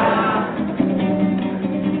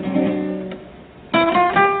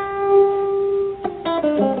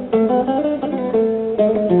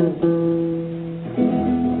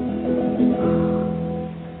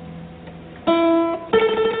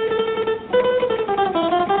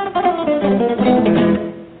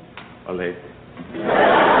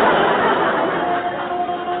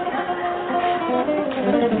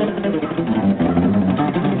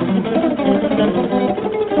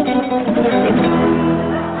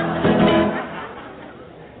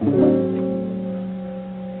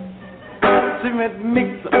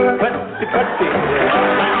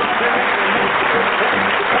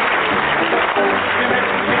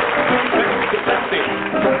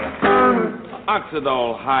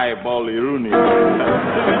 Oxidol high bally rooney.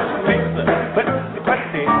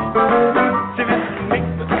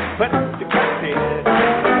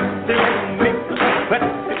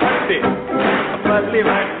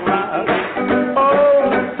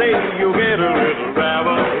 Oh, say you get a little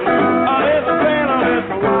travel, a little pain, a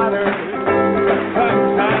little water.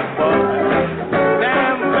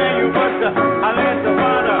 Damn thing you put a little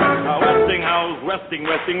water.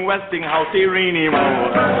 Westinghouse, Irini mo.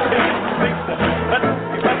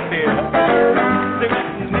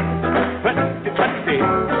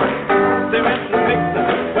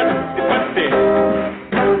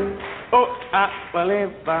 Oh, well,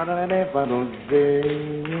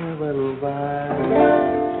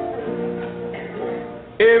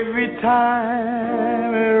 Every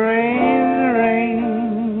time it rain.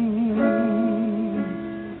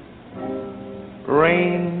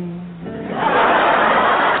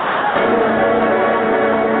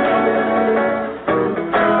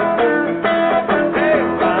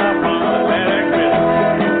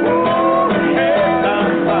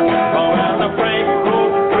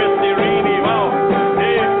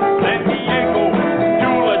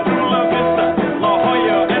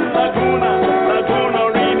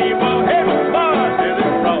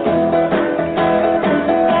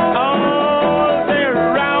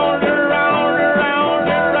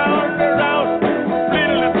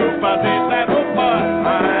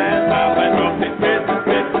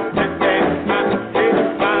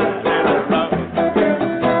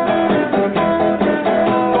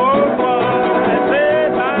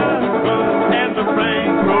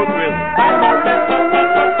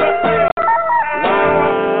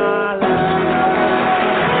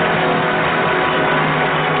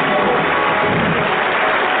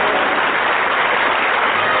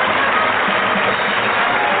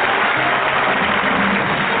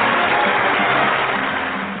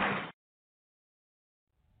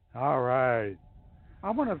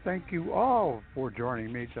 I want to thank you all for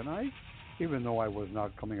joining me tonight, even though I was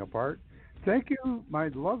not coming apart. Thank you, my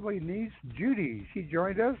lovely niece, Judy. She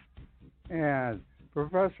joined us. And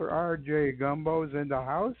Professor R.J. Gumbo's in the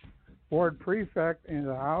house. Board Prefect in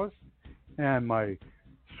the house. And my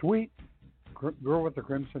sweet girl with the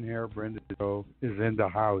crimson hair, Brenda Joe, is in the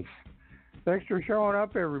house. Thanks for showing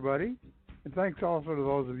up, everybody. And thanks also to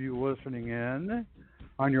those of you listening in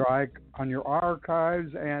on your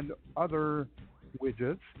archives and other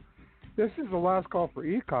widgets. This is the last call for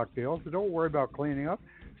e-cocktails, so don't worry about cleaning up.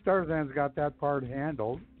 Starzan's got that part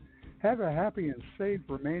handled. Have a happy and safe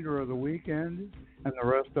remainder of the weekend and the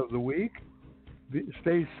rest of the week.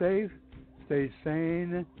 Stay safe, stay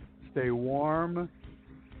sane, stay warm,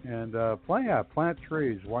 and plant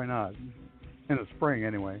trees. Why not? In the spring,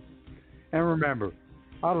 anyway. And remember,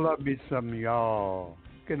 I love me some y'all.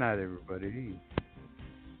 Good night, everybody.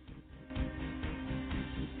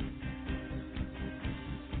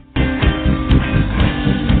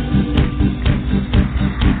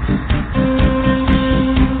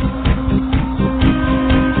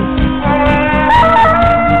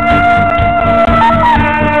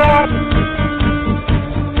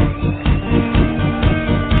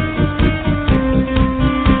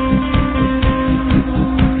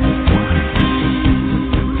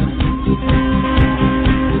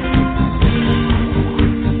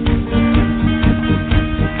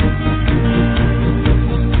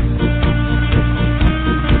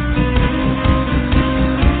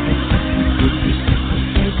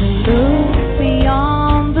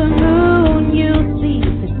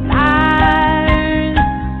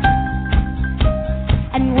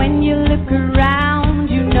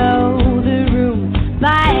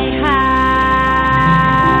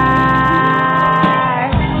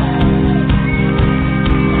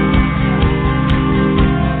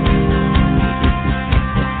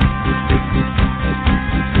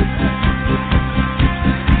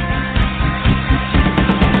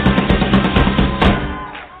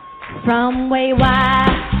 From way wide,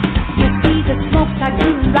 you see the smoke start to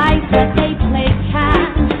rise where they play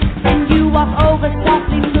cat. And you walk over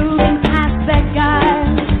softly moving past that guy.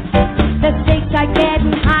 The stakes are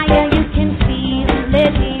getting higher, you can feel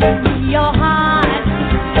it in your heart.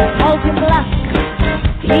 Hold your bluff,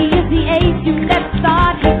 he is the ace you never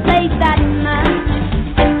thought he played that much.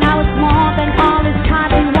 And now it's more than all his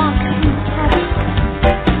cards he wants to touch.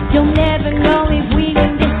 You'll never know if we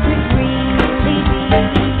can disagree.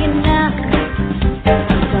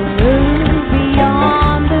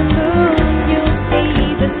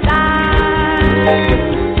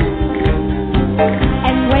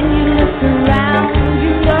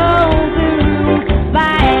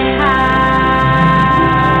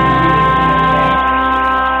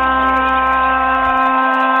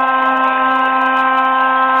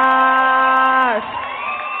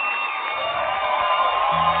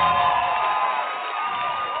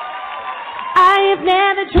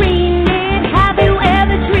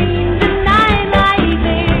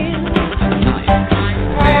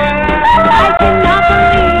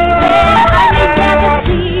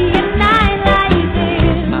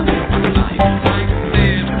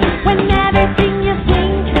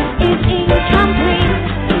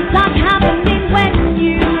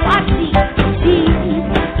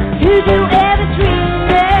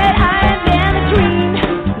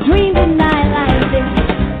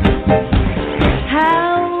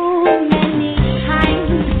 How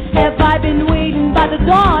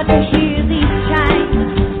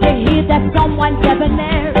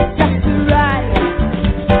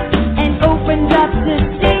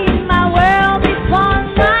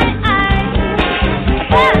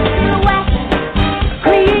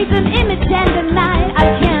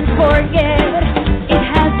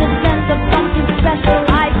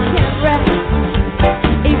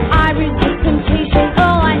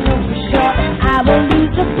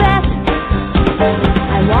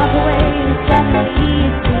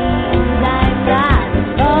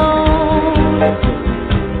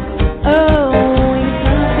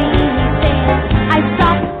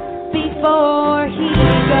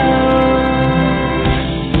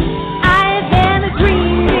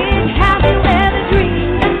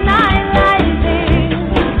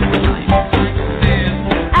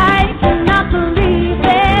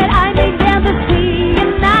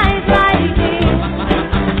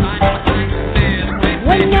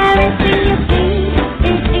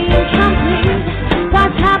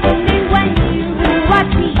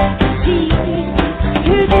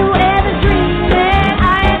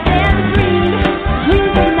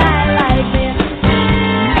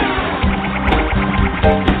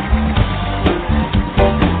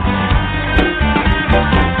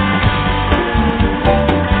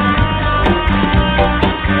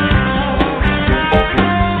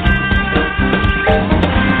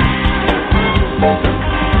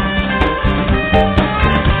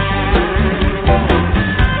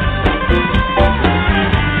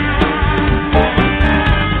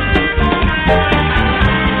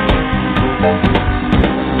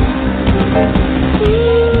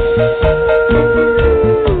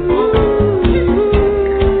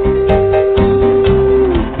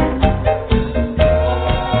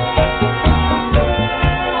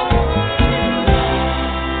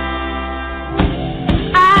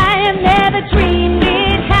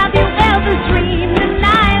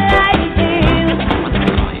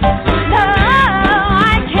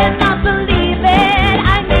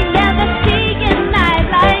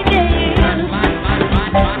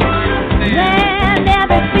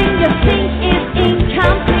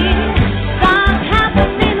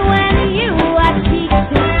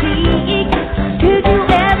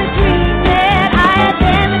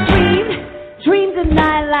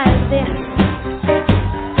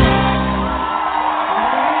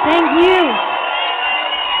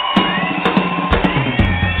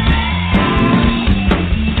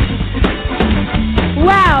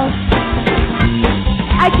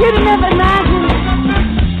I couldn't have imagined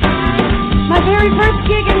my very first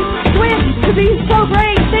gig in Swiss to be so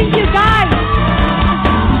great. Thank you, guys.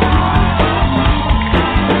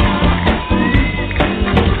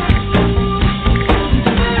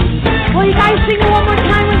 Will you guys sing